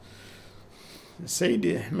 Sayyid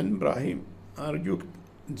Ahmed Ibrahim, أرجوك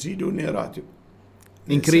تزيدوني راتب.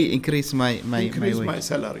 Increase my Increase wage. my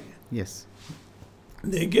salary. Yes.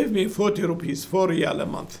 They gave me 40 rupees, 4 riyal a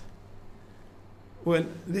month.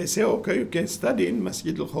 When they say, okay, you can study in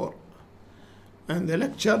Masjid Al-Khor. And the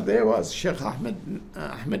lecture there was Sheikh Ahmed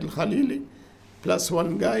Al-Khalili, plus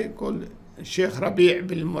one guy called Sheikh Rabi'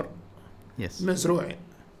 Bilmur. Yes. Mazru'i,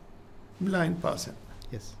 blind person.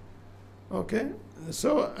 Yes. Okay,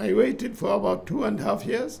 so I waited for about 2.5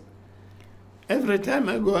 years. Every time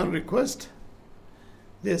I go and request,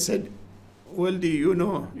 they said, Waldi, you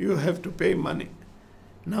know, you have to pay money.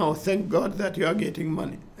 Now, thank God that you are getting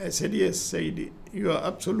money. I said, yes, Sayyidi, you are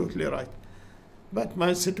absolutely right. But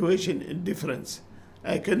my situation is different.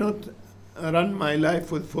 I cannot run my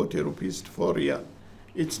life with 40 rupees to 4 riyal.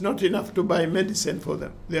 It's not enough to buy medicine for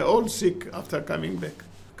them. They're all sick after coming back.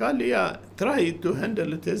 Kalia, try to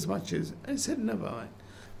handle it as much as... I said, never mind.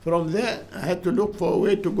 From there, I had to look for a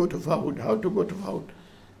way to go to Fahud. How to go to Fahud?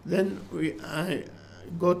 Then I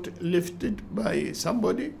got lifted by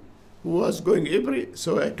somebody who was going Ibri,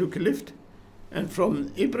 so I took a lift. And from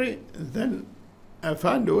Ibri, then I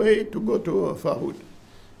found a way to go to Fahud.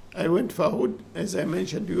 I went Fahud, as I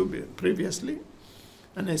mentioned to you previously,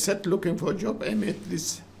 and I sat looking for a job. I met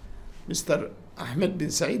this Mr. Ahmed bin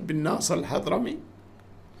Said bin Nasr al-Hadrami.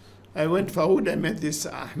 I went Fahud, I met this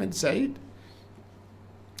Ahmed Said.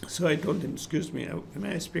 So I told him, excuse me,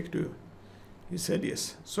 may I speak to you? He said,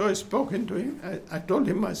 yes. So I spoke to him. I told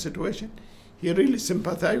him my situation. He really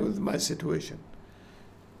sympathized with my situation.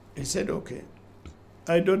 He said, okay,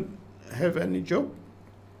 I don't have any job,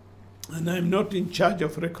 and I'm not in charge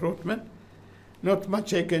of recruitment. Not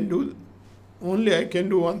much I can do. Only I can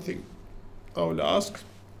do one thing. I will ask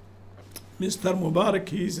Mr. Mubarak,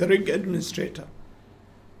 he is a rig administrator,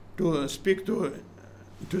 to speak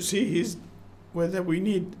to see whether we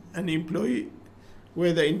need an employee,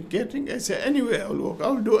 whether in catering. I say, anyway, I'll work.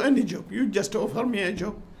 I'll do any job. You just offer me a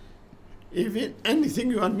job. Even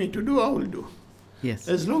anything you want me to do, I will do. Yes.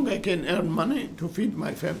 As long as I can earn money to feed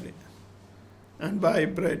my family and buy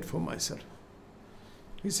bread for myself.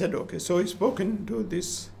 He said, okay. So he spoken to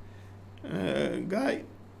this guy,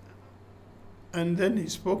 and then he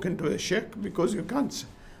spoken to a sheikh, because you can't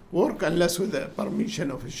work unless with the permission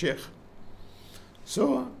of a sheikh.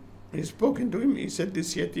 So he spoken to him. He said,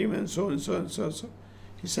 this yatim and so and so and so and so.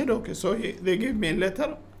 He said, okay. So they gave me a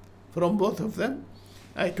letter from both of them.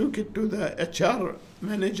 I took it to the HR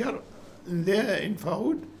manager there in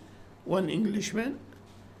Fahud, one Englishman,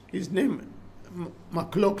 his name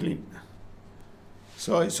McLaughlin.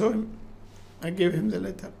 So I saw him, I gave him the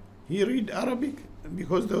letter. He read Arabic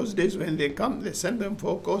because those days when they come, they send them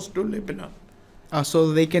for a course to Lebanon.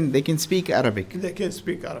 So they can speak Arabic. They can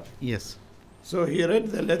speak Arabic. Yes. So he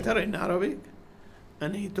read the letter in Arabic,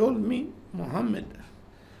 and he told me, Muhammad,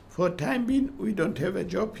 for time being, we don't have a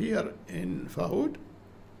job here in Fahoud,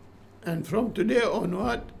 and from today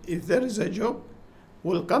onward, if there is a job,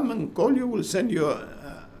 we'll come and call you, we'll send you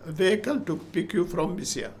a vehicle to pick you from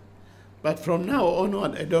Bisya. But from now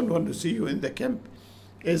onward, I don't want to see you in the camp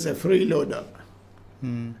as a freeloader.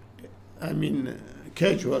 I mean,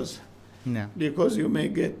 casuals. No. Because you may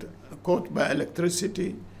get caught by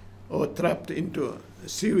electricity or trapped into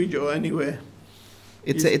sewage or anywhere.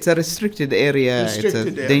 It's a restricted area. It's a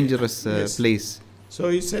dangerous place. So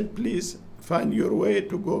he said, please find your way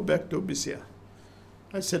to go back to Bisya.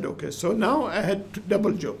 I said, okay. So now I had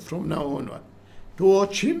double job from now onward. To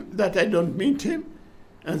watch him, that I don't meet him.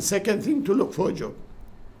 And second thing, to look for a job.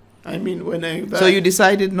 I mean, when I... So you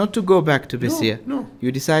decided not to go back to Bisya? No.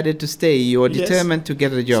 You decided to stay. You were determined to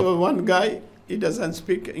get a job. So one guy, he doesn't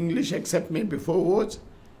speak English except maybe 4 words.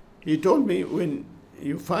 He told me, when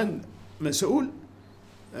you find Mas'ool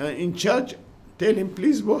in charge, tell him,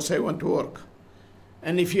 please boss, I want to work.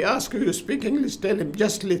 And if he asks you to speak English, tell him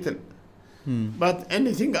just little. But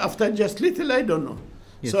anything after just little, I don't know.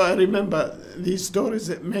 Yes. So I remember these stories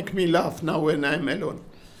that make me laugh now when I'm alone.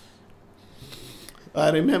 I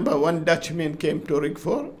remember one Dutchman came to Rig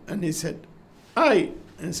 4 and he said, hi,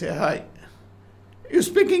 and say hi. You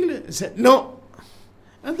speak English? I said, no.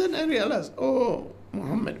 And then I realized, oh,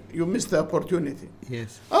 Muhammad, you missed the opportunity.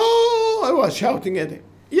 Yes. Oh, I was shouting at him.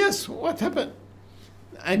 Yes, what happened?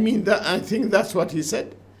 I mean, I think that's what he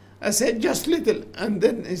said. I said, just little. And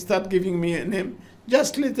then he started giving me a name.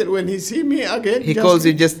 Just little. When he see me again, he calls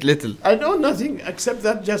you just little. I know nothing except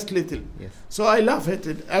that just little. Yes. So I laugh at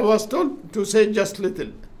it. I was told to say just little.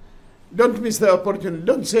 Don't miss the opportunity.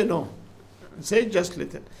 Don't say no. Say just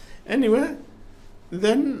little. Anyway,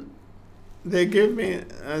 then they gave me,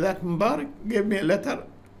 that Mubarak gave me a letter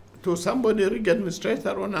to somebody, rig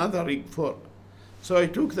administrator on other rig 4. So I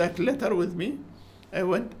took that letter with me. I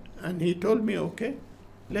went and he told me, okay,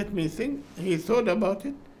 let me think. He thought about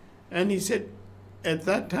it and he said, at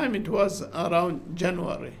that time it was around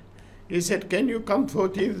January. He said, can you come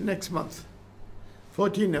 14th next month?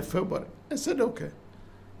 14th of February. I said, okay.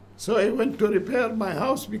 So I went to repair my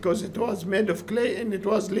house because it was made of clay and it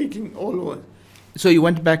was leaking all over. So you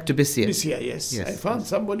went back to Bisya? Bisya, yes. I found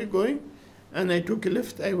somebody going and I took a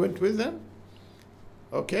lift. I went with them.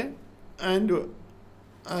 Okay. And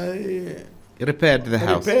I repaired the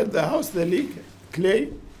house. Repaired the house, the leak,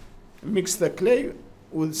 clay, mixed the clay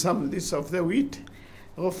with some of the wheat,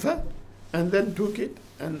 and then took it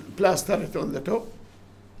and plastered it on the top.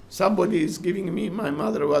 Somebody is giving me, my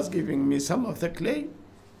mother was giving me some of the clay,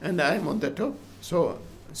 and I'm on the top. So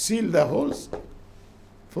seal the holes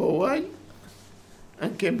for a while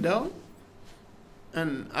and came down.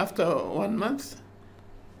 And after 1 month,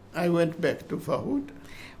 I went back to Fahoud.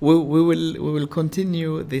 We will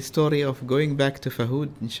continue the story of going back to Fahoud,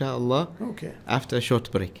 inshallah, after a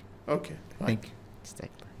short break. Okay. Thank you.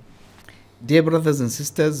 Dear brothers and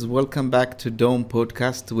sisters, welcome back to Dome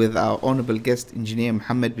Podcast with our honorable guest, Engineer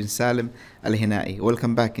Mohammed bin Salim Al Hinai.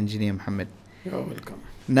 Welcome back, Engineer Mohammed. You're welcome.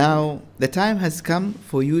 Now, the time has come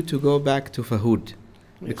for you to go back to Fahoud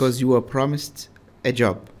because you were promised a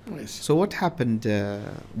job. Yes. So what happened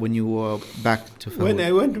when you were back to Fahoud? When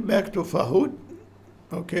I went back to Fahoud,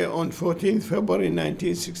 on 14th February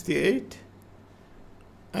 1968,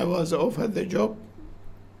 I was offered the job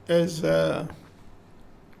as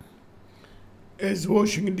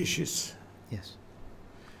washing dishes. Yes.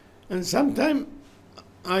 And sometime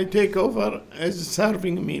I take over as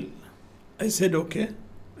serving meal. I said, okay.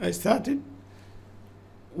 I started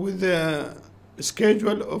with a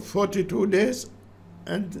schedule of 42 days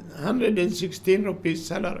and 116 rupees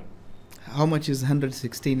salary. How much is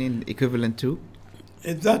 116 in equivalent to?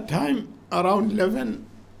 At that time, around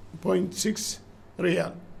 11.6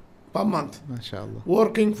 riyal per month. MashaAllah.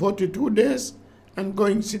 Working 42 days and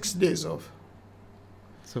going 6 days off.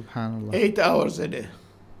 Subhanallah. 8 hours a day.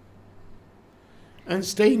 And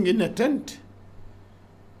staying in a tent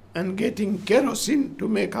and getting kerosene to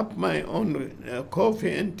make up my own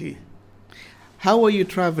coffee and tea. How were you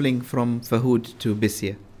traveling from Fahoud to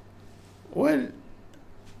Bisya? Well,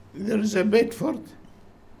 there is a Bedford.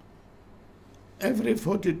 Every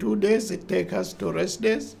 42 days it takes us to rest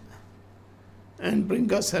days and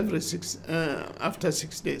bring us after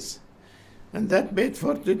 6 days. And that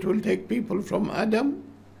Bedford, it will take people from Adam,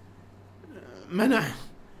 Manah,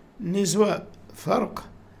 Nizwa, Farq,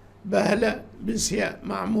 Bahala, Bisya,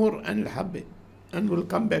 Ma'mur and Al-Habbi, and we'll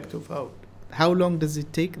come back to Fahoud. How long does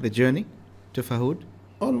it take, the journey? to Fahood?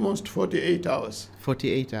 Almost 48 hours.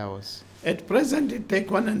 48 hours. At present, it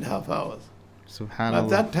takes 1.5 hours. Subhanallah. At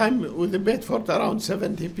that time, with the Bedford, around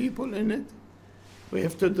 70 people in it, we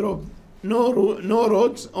have to drop no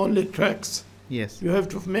roads, only tracks. Yes. You have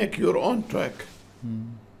to make your own track.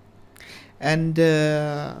 And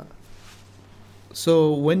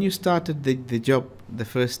so when you started the job the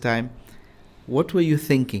first time, what were you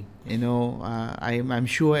thinking? You know, I'm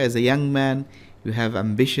sure as a young man, you have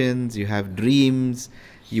ambitions, you have dreams,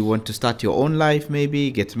 you want to start your own life, maybe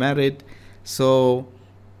get married. So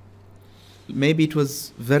maybe it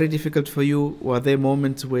was very difficult for you. Were there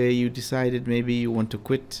moments where you decided maybe you want to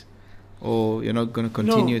quit, or you're not going to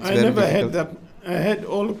continue? No, I never had that. I had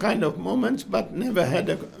all kind of moments, but never had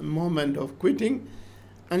a moment of quitting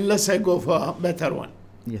unless I go for a better one.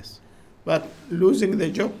 Yes. But losing the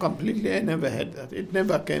job completely, I never had that. It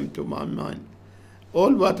never came to my mind.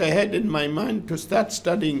 All what I had in my mind to start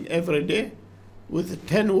studying every day with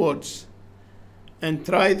 10 words and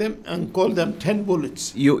try them and call them 10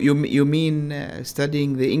 bullets. You mean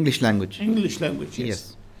studying the English language? English language, yes.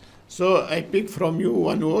 Yes. So I pick from you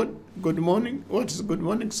one word, good morning. What is good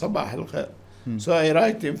morning? Sabah al khair. So I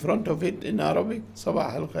write in front of it in Arabic,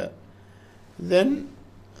 Sabah al khair. Then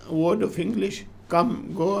a word of English,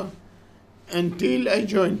 come, go, until I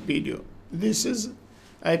joined PDO.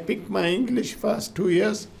 I picked my English first 2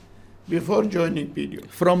 years before joining PDO.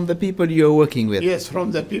 From the people you're working with? Yes,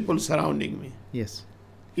 from the people surrounding me. Yes.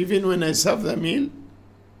 Even when I serve the meal,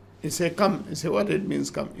 he said, come. I said, what it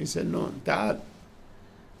means, come? He said, no, ta'al.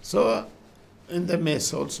 So, in the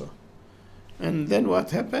mess also. And then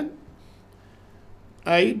what happened?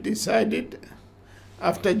 I decided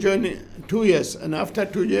after joining 2 years, and after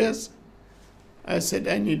 2 years, I said,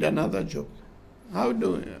 I need another job. How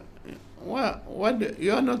do what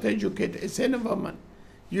you are not educated? I said, never mind.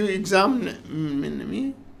 You examine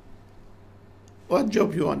me. What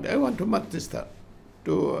job you want? I want to mud tester.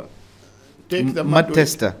 To take the mud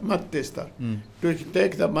tester. Mud tester. To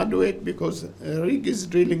take the mud weight because a rig is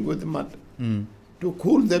drilling with mud. To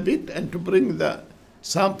cool the bit and to bring the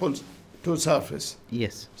samples to surface.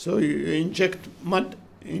 Yes. So you inject mud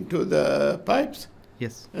into the pipes.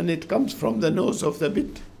 Yes. And it comes from the nose of the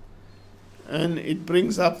bit. And it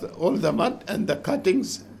brings up all the mud and the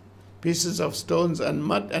cuttings, pieces of stones and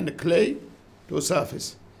mud and clay to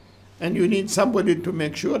surface. And you need somebody to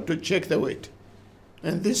make sure to check the weight.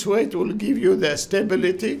 And this weight will give you the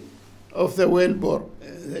stability of the well bore.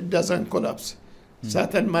 It doesn't collapse.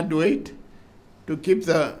 Certain mud weight to keep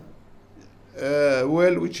the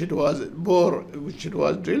well which it was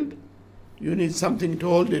drilled. You need something to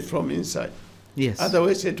hold it from inside. Yes.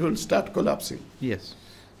 Otherwise it will start collapsing. Yes.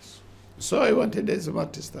 So I wanted as a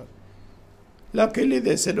mud tester. Luckily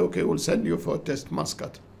they said, okay, we'll send you for test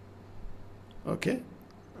Muscat. Okay?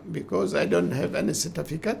 Because I don't have any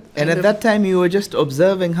certificate. And at that time you were just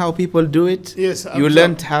observing how people do it? Yes. You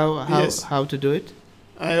learned how to do it?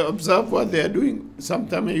 I observed what they are doing.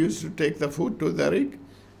 Sometimes I used to take the food to the rig.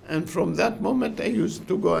 And from that moment I used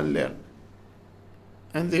to go and learn.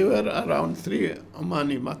 And there were around 3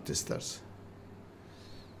 Omani mud testers.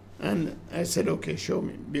 And I said, okay, show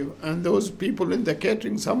me. And those people in the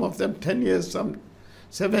catering, some of them 10 years, some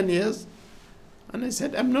 7 years. And I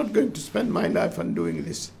said, I'm not going to spend my life on doing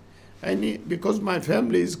this. Because my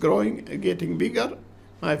family is growing, getting bigger.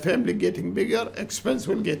 My family getting bigger, expense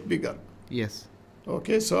will get bigger. Yes.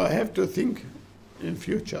 Okay, so I have to think in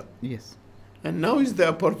future. Yes. And now is the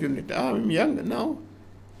opportunity. I'm young now,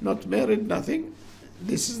 not married, nothing.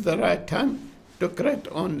 This is the right time to crack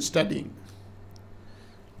on studying.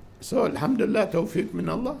 So, alhamdulillah, tawfiq min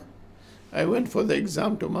Allah. I went for the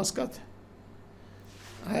exam to Muscat.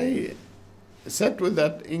 I sat with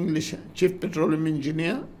that English chief petroleum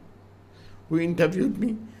engineer who interviewed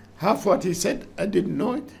me. Half what he said, I didn't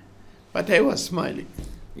know it, but I was smiling.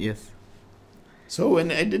 Yes. So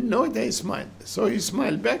when I didn't know it, I smiled. So he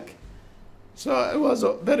smiled back. So I was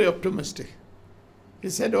very optimistic.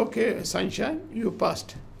 He said, okay, sunshine, you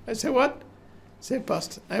passed. I said, what? He said,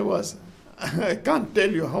 passed. I can't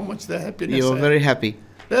tell you how much the happiness. You were very happy.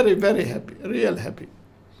 Very, very happy, real happy.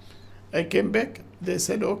 I came back. They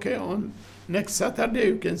said, okay, on next Saturday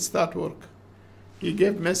you can start work. He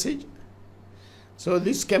gave message. So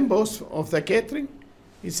this came boss of the catering.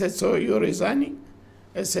 He said, so you're resigning?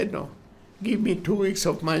 I said, no. Give me 2 weeks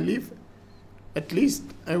of my leave. At least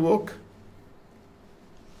I work.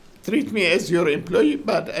 Treat me as your employee,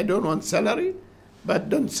 but I don't want salary. But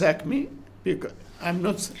don't sack me because I'm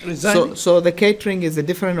not resigning. So the catering is a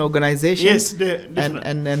different organization? Yes, different.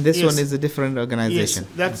 And this one is a different organization?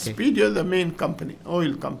 Yes, that's PDO, the main company,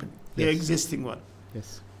 oil company, the existing one.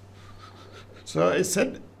 Yes. So I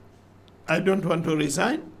said, I don't want to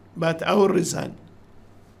resign, but I will resign.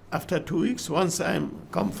 After 2 weeks, once I'm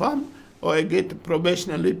confirmed or I get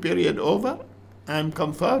probationary period over, I'm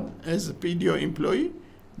confirmed as a PDO employee,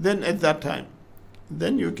 then at that time,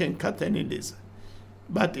 then you can cut any days.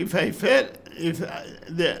 But if I fail, if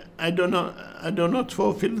I do not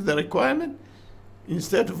fulfill the requirement,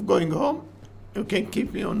 instead of going home, you can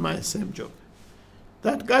keep me on my same job.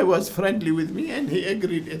 That guy was friendly with me and he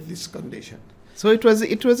agreed at this condition. So it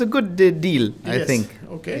was a good deal, I Yes, think.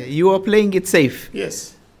 okay. You were playing it safe.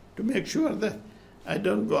 Yes, to make sure that I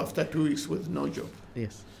don't go after 2 weeks with no job.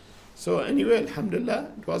 Yes. So anyway, alhamdulillah,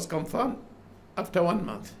 it was confirmed after 1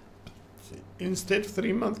 month. Instead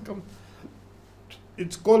 3 months,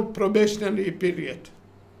 it's called probationary period.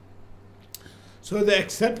 So they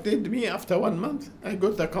accepted me after 1 month. I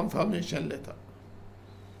got the confirmation letter.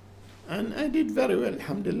 And I did very well,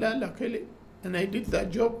 alhamdulillah, luckily. And I did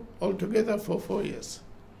that job altogether for 4 years.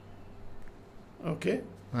 Okay?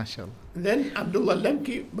 MashaAllah. Then Abdullah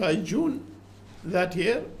Lamki, by June that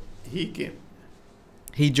year, he came.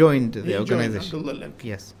 He joined the He joined organization. Abdullah Lamki.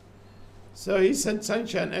 Yes. So he said,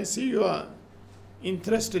 Sunshine, I see you are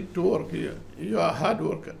interested to work here. You are a hard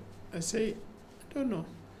worker. I say, I don't know.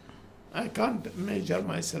 I can't measure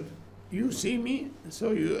myself. You see me,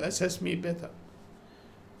 so you assess me better.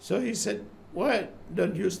 So he said, why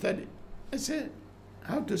don't you study? I said,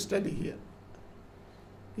 how to study here?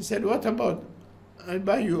 He said, what about I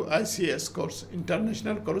buy you ICS course,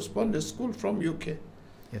 International Correspondence School from UK.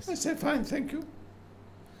 Yes. I said, fine, thank you.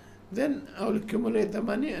 Then I will accumulate the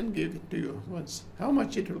money and give it to you once. How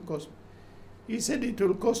much it will cost? He said it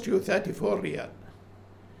will cost you 34 riyal.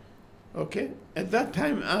 Okay? At that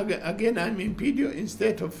time, again, I'm in PDO.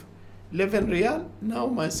 Instead of 11 riyal, now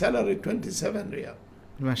my salary 27 riyal.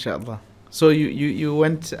 MashaAllah. So you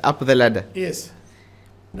went up the ladder. Yes.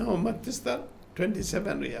 Now, Matista,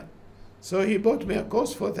 27 riyal. So he bought me a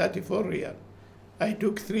course for 34 riyal. I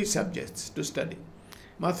took 3 subjects to study.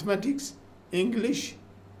 Mathematics, English,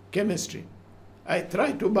 chemistry. I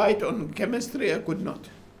tried to buy it on chemistry, I could not.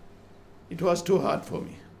 It was too hard for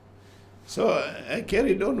me. So I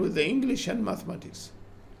carried on with the English and mathematics.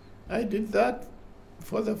 I did that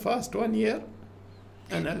for the first 1 year.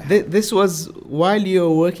 And This was while you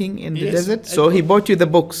were working in the Yes, desert? So he bought you the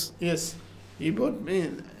books? Yes, he bought me,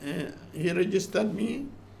 he registered me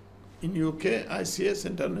in UK, ICS,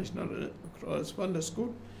 International Correspondence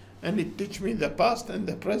School, and it teach me the past and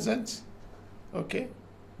the present, okay,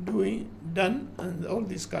 done, and all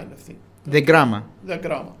this kind of thing. The grammar? The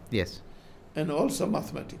grammar. Yes. And also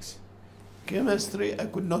mathematics. Chemistry, I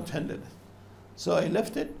could not handle it. So I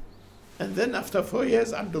left it, and then after 4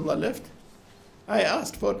 years, Abdullah left. I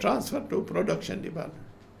asked for transfer to production department.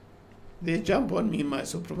 They jump on me, my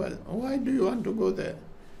supervisor. Why do you want to go there?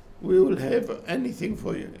 We will have anything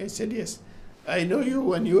for you. I said, yes. I know you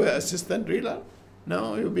when you were assistant driller.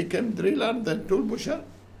 Now you became driller, then tool pusher,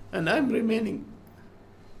 and I'm remaining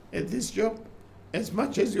at this job. As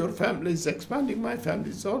much as your family is expanding, my family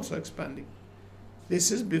is also expanding.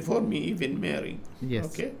 This is before me even marrying. Yes.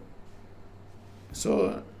 Okay?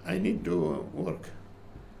 So I need to work.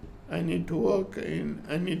 I need to work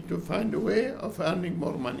I need to find a way of earning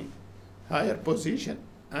more money. Higher position.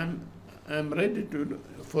 I'm ready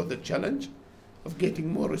for the challenge of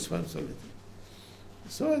getting more responsibility.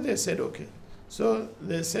 So they said, okay. So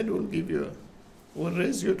they said, we'll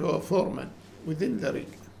raise you to a foreman within the rig.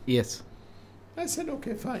 Yes. I said,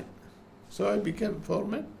 okay, fine. So I became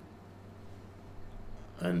foreman.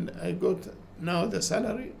 And I got now the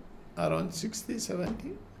salary around 60,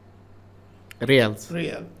 70 Riyals.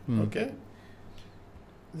 real. Okay.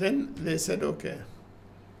 Then they said, okay,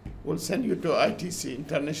 we'll send you to ITC,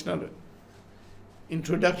 International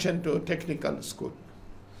Introduction to Technical School.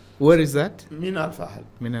 Where is that? Min Al Fahal.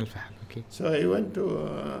 Min Al Fahal. Okay. So I went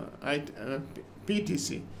to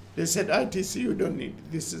PTC. They said, ITC, you don't need.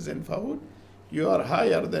 This is in Fahud. You are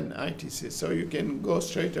higher than ITC, so you can go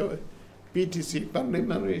straight away. PTC,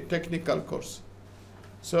 Preliminary Technical Course.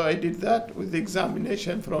 So I did that with the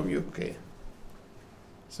examination from UK.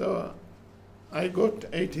 So I got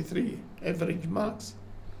 83 average marks.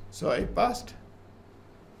 So I passed.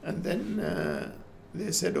 And then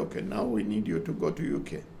they said, okay, now we need you to go to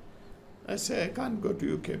UK. I said, I can't go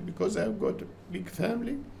to UK because I've got a big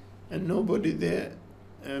family and nobody there,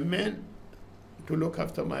 men, to look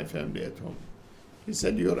after my family at home. He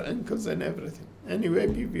said, your uncles and everything. Anyway,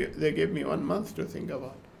 they gave me 1 month to think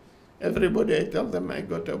about. Everybody, I tell them I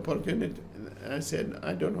got an opportunity. I said,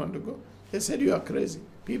 I don't want to go. They said, you are crazy.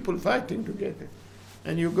 People fighting to get it.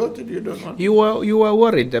 And you got it, you don't want You were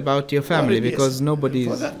worried about your family Worried, yes, because nobody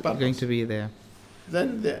for is that purpose. going to be there.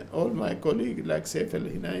 Then all my colleagues like Saif Al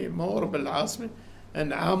Hinai, Moorab Al Asmi,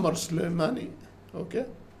 and Amr Sulaimani, okay,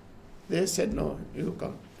 they said, no, you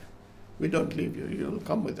come. We don't leave you. You'll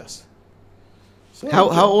come with us. So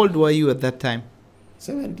How old were you at that time?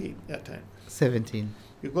 17 that time. 17.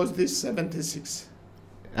 Because this 76.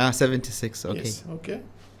 76. Okay. Yes, okay.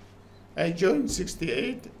 I joined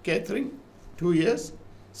 68 catering, 2 years.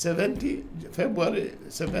 70 February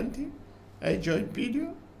 70, I joined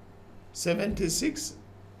PDO. 76,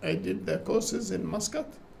 I did the courses in Muscat,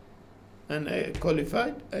 and I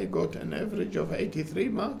qualified. I got an average of 83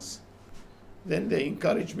 marks. Then they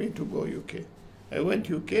encouraged me to go UK. I went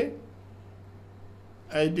UK.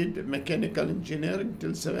 I did mechanical engineering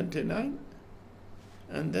till 79,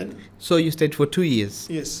 and then... So you stayed for 2 years?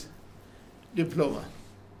 Yes, diploma.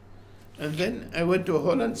 And then I went to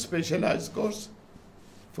Holland, specialized course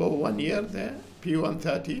for 1 year there,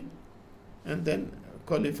 P130, and then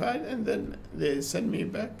qualified, and then they sent me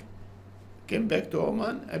back, came back to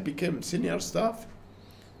Oman. I became senior staff,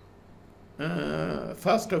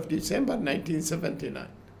 1st of December 1979.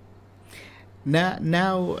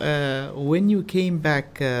 Now, when you came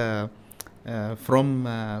back from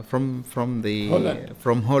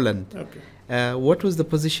Holland, Okay. what was the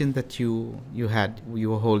position that you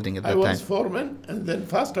were holding at that time? I was foreman, and then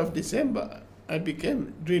 1st of December I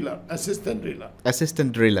became driller, assistant driller.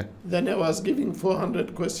 Assistant driller. Then I was giving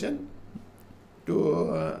 400 questions to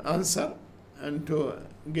answer and to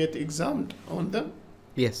get examined on them.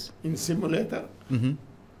 Yes. In simulator. Mm-hmm.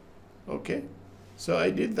 Okay. So I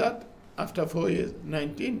did that after 4 years.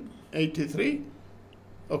 1983,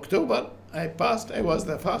 October, I passed. I was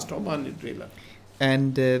the first Omani driller.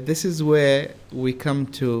 And this is where we come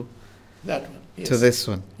to that one. Yes. To this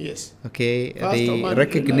one. Yes. Okay. First the Omani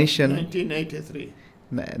recognition. driller, 1983.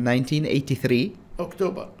 1983.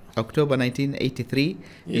 October 1983.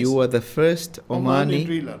 Yes. You were the first Omani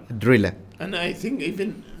driller. And I think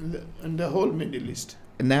even in the whole Middle East.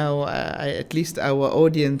 Now, at least our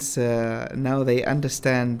audience, now they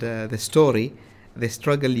understand the story, the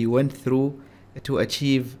struggle you went through to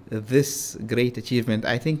achieve this great achievement.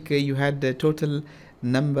 I think you had a total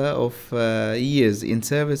number of years in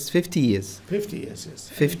service, 50 years. 50 years, yes.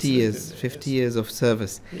 50 years, 50 years of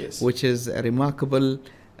service, yes. Which is a remarkable,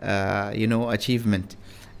 achievement.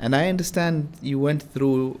 And I understand you went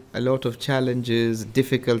through a lot of challenges,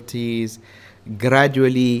 difficulties,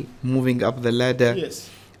 gradually moving up the ladder. Yes.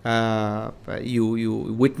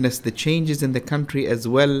 You witnessed the changes in the country as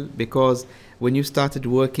well, because when you started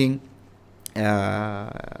working,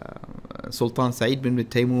 Sultan Saeed bin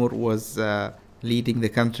Taimur was leading the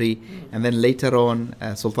country, and then later on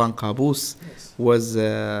Sultan Qaboos was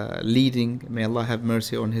leading, may Allah have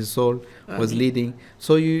mercy on his soul, was leading.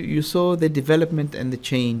 So you saw the development and the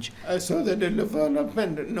change. I saw the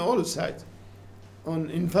development on all sides, on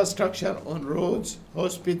infrastructure, on roads,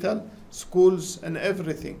 hospital, schools, and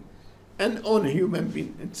everything, and on human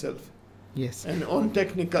being itself. Yes. And on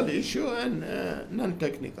technical issue and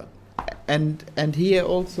non-technical. And here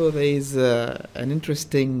also there is an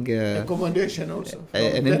interesting accommodation also.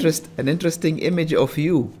 An interesting image of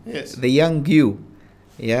you, yes, the young you.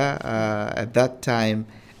 Yeah, at that time,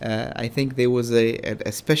 I think there was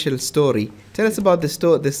a special story. Tell us about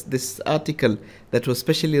this article that was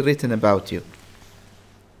specially written about you.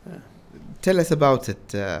 Tell us about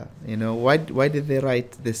it. Why did they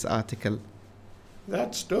write this article?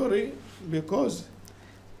 That story, because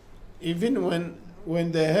even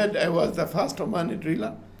when they heard I was the first Omani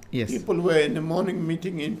driller, yes, people were in the morning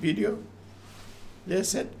meeting in PDO. They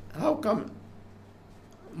said, how come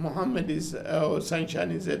Mohammed or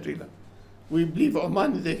Sunshine is a driller? We believe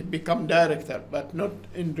Oman, they become director, but not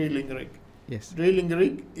in drilling rig. Yes. Drilling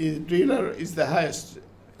rig, driller is the highest,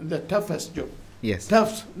 the toughest job. Yes.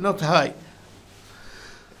 Tough, not high.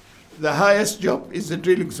 The highest job is the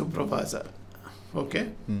drilling supervisor. Okay?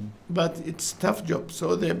 But it's tough job.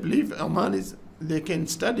 So they believe Omanis, they can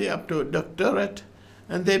study up to doctorate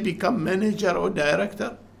and they become manager or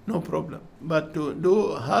director, no problem. But to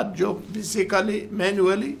do hard job physically,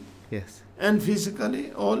 manually, yes, and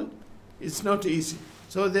physically, all, it's not easy.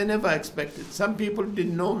 So they never expected. Some people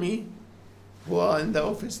didn't know me who are in the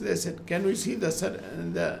office. They said, can we see the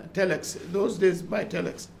telex? Those days by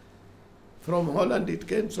telex. From Holland it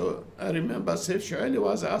came, so I remember Saif Shuaili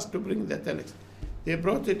was asked to bring the telex. They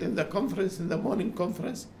brought it in the conference, in the morning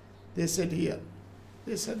conference. They said, here.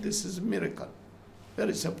 They said, this is a miracle.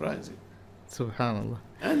 Very surprising. Subhanallah.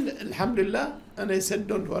 And alhamdulillah, and I said,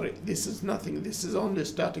 don't worry, this is nothing. This is only a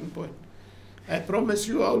starting point. I promise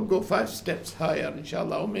you I'll go 5 steps higher,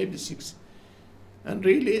 inshallah, or maybe 6. And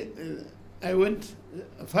really, I went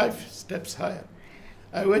 5 steps higher.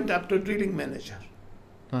 I went up to drilling manager.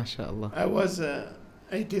 MashaAllah. I was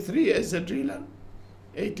 83 as a driller.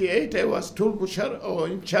 88 I was tool pusher or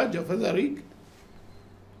in charge of the rig.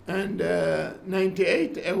 And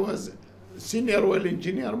 98 I was senior well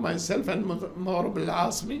engineer myself and Mawrab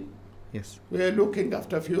al-Asmi. Yes. We were looking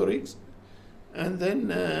after a few rigs. And then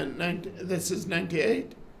this is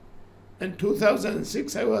 98. In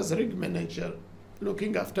 2006 I was rig manager,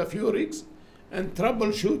 looking after a few rigs and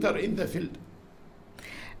troubleshooter in the field.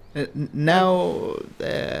 Now,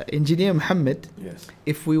 Engineer Mohammed, Yes.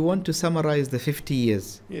 if we want to summarize the 50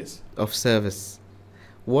 years Yes. of service,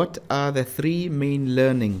 what are the 3 main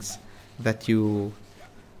learnings that you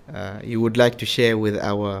would like to share with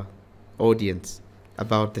our audience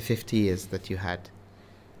about the 50 years that you had?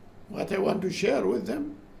 What I want to share with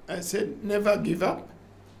them, I said, never give up,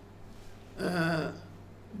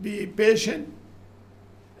 be patient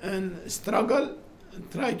and struggle,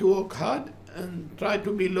 try to work hard and try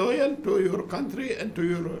to be loyal to your country and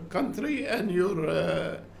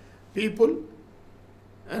your people,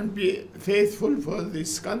 and be faithful for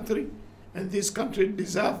this country. And this country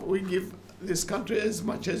deserves, we give this country as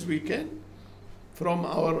much as we can from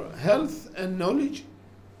our health and knowledge,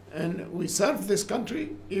 and we serve this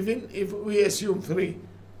country even if we assume free.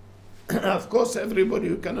 Of course, everybody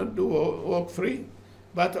who cannot do work free,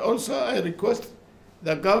 but also I request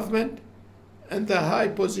the government and the high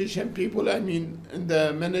position people, in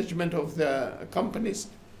the management of the companies,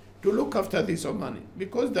 to look after these Omanis,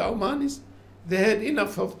 because the Omanis, they had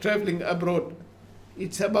enough of traveling abroad.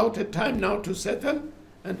 It's about a time now to settle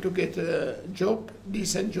and to get a job,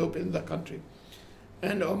 decent job in the country.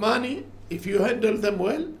 And Omani, if you handle them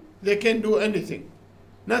well, they can do anything.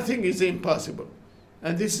 Nothing is impossible.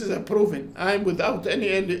 And this is a proven. I'm without any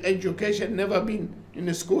education, never been in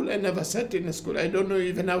a school, I never sat in a school. I don't know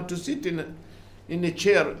even how to sit in a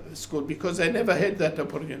chair school, because I never had that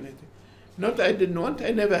opportunity. Not I didn't want,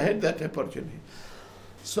 I never had that opportunity.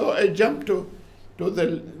 So I jumped to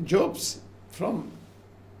the jobs from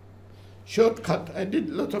shortcut. I did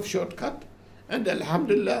a lot of shortcut, and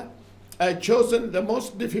Alhamdulillah, I chosen the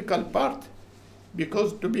most difficult part,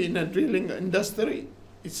 because to be in a drilling industry,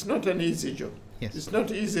 it's not an easy job. Yes. It's not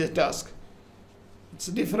an easy task. It's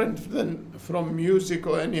different than from music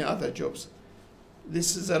or any other jobs.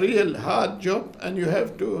 This is a real hard job, and you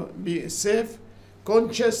have to be safe,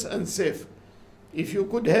 conscious and safe. If you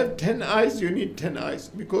could have 10 eyes, you need 10 eyes,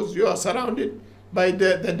 because you are surrounded by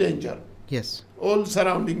the danger. Yes. All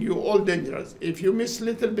surrounding you, all dangerous. If you miss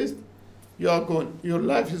little bit, you are gone. Your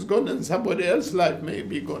life is gone, and somebody else's life may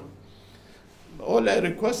be gone. All I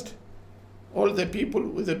request, all the people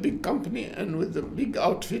with a big company and with a big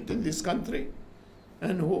outfit in this country,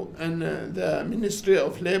 and the Ministry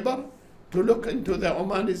of Labor, to look into the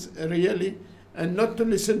Omanis really, and not to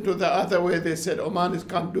listen to the other way they said Omanis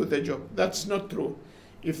can't do the job. That's not true.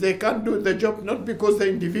 If they can't do the job, not because the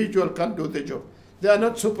individual can't do the job, they are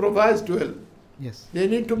not supervised well. Yes. They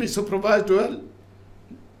need to be supervised well.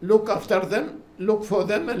 Look after them, look for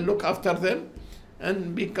them and look after them,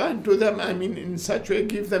 and be kind to them. In such way,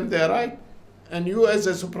 give them their right. And you as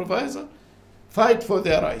a supervisor, fight for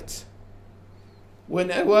their rights.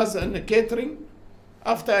 When I was in the catering,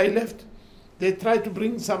 after I left, they tried to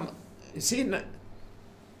bring some, see,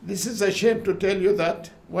 this is a shame to tell you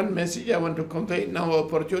that. One message I want to convey now,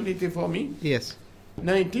 opportunity for me. Yes.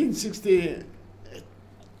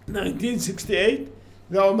 1968,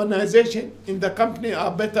 the organization in the company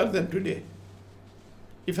are better than today.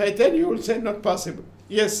 If I tell you, you will say not possible.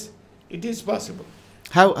 Yes, it is possible.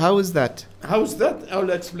 How is that? How is that? I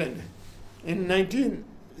will explain. In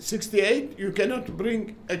 1968, you cannot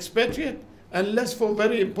bring expatriate unless for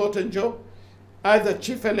very important job, either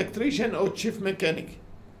chief electrician or chief mechanic.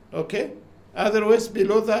 Okay? Otherwise,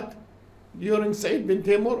 below that, during Said bin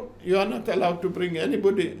Timur, you are not allowed to bring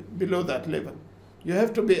anybody below that level. You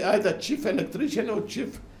have to be either chief electrician or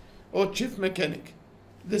chief mechanic.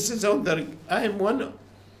 This is on the rig. I am one,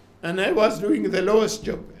 and I was doing the lowest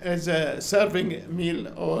job as a serving meal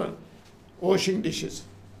or washing dishes.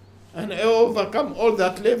 And I overcome all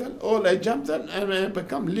that level, I jumped on, and I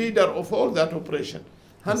become leader of all that operation.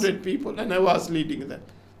 100 people, and I was leading them.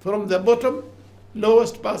 From the bottom,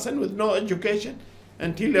 lowest person with no education,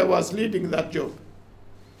 until I was leading that job.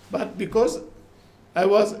 But because I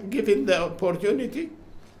was given the opportunity,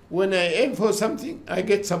 when I aim for something, I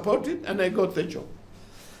get supported, and I got the job.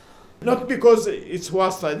 Not because it's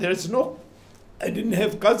wasta. I didn't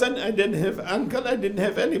have cousin, I didn't have uncle, I didn't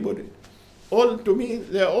have anybody. All to me,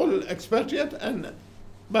 they're all expatriate,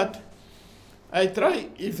 but I try,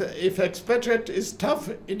 if expatriate is tough,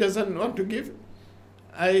 he doesn't want to give,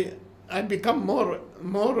 I become more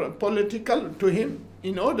political to him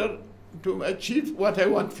in order to achieve what I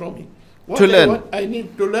want from him. What To learn. I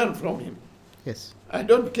need to learn from him. Yes. I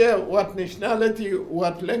don't care what nationality,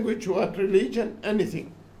 what language, what religion,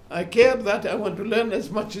 anything. I care that I want to learn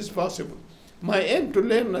as much as possible. My aim to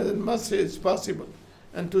learn as much as possible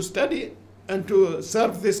and to study and to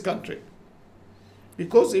serve this country.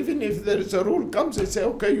 Because even if there is a rule comes, I say,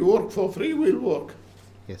 okay, you work for free, we'll work.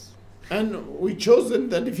 Yes. And we chosen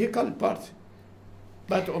the difficult part.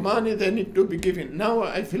 But Omanis, they need to be given. Now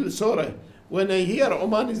I feel sorry. When I hear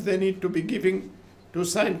Omanis, they need to be giving to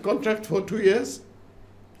sign contract for 2 years.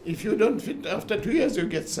 If you don't fit after 2 years, you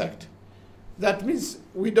get sacked. That means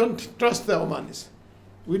we don't trust the Omanis.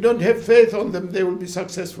 We don't have faith on them, they will be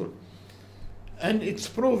successful. And it's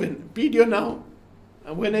proven. PDO now,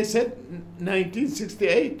 when I said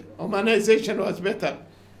 1968, Omanization was better.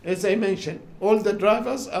 As I mentioned, all the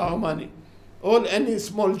drivers are Omani. Any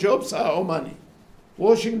small jobs are Omani.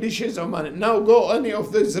 Washing dishes, Omani. Now go any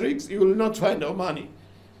of those rigs, you will not find Omani.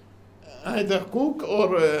 Either cook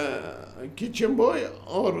or kitchen boy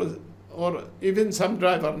or even some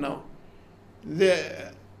driver now.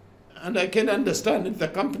 And I can understand if the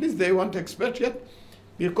companies, they want expatriate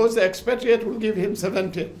because the expatriate will give him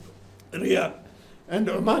 70 riyal. And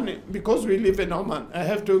Oman, because we live in Oman, I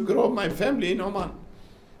have to grow my family in Oman.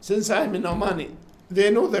 Since I'm in Omani, they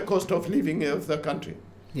know the cost of living of the country.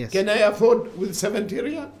 Yes. Can I afford with 70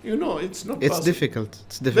 riyal? You know, it's not possible. It's difficult.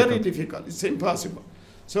 It's difficult. Very difficult. It's impossible.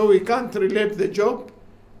 So we can't relate the job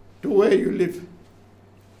to where you live.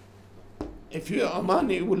 If you're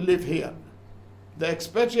Omani, you will live here. The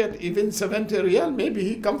expatriate, even 70 riyal, maybe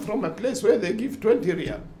he come from a place where they give 20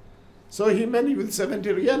 riyal. So he managed with 70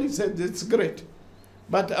 riyal, he said, it's great.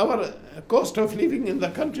 But our cost of living in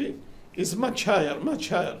the country is much higher, much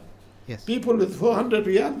higher. Yes. People with 400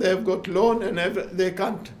 riyal, they have got loan and they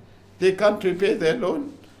can't repay their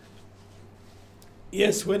loan.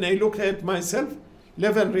 Yes, when I looked at myself,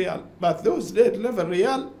 11 riyal. But those days, 11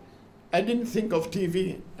 riyal, I didn't think of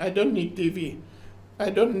TV. I don't need TV. I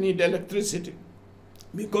don't need electricity.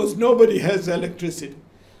 Because nobody has electricity.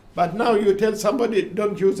 But now you tell somebody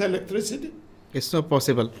don't use electricity, It's not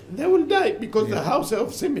possible. they will die because the house is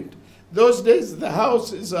of cement. Those days the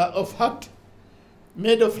house is of hut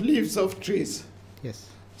made of leaves of trees. Yes.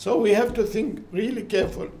 So we have to think really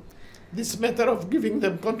careful. This matter of giving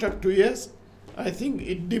them contract 2 years, I think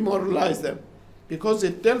it demoralized them because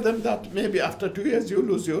it tells them that maybe after 2 years you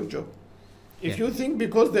lose your job. If you think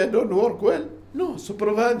because they don't work well, no,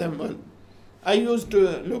 supervise them well. I used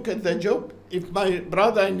to look at the job. If my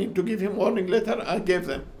brother, I need to give him warning letter, I gave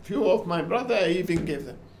them. Few of my brother, I even gave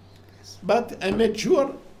them. But I made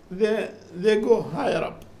sure they go higher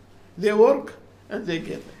up. They work and they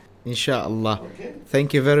get them. Inshallah. Okay.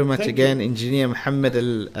 Thank you very much Thank again, you. Engineer Mohammed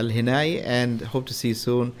Al Hinai, and hope to see you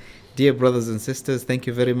soon. Dear brothers and sisters, thank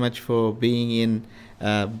you very much for being in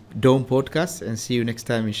Dome Podcast, and see you next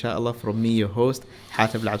time, inshallah, from me, your host,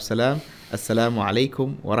 Hatim Abdissalaam. Assalamu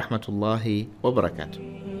alaikum wa rahmatullahi wa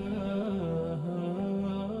barakatuh.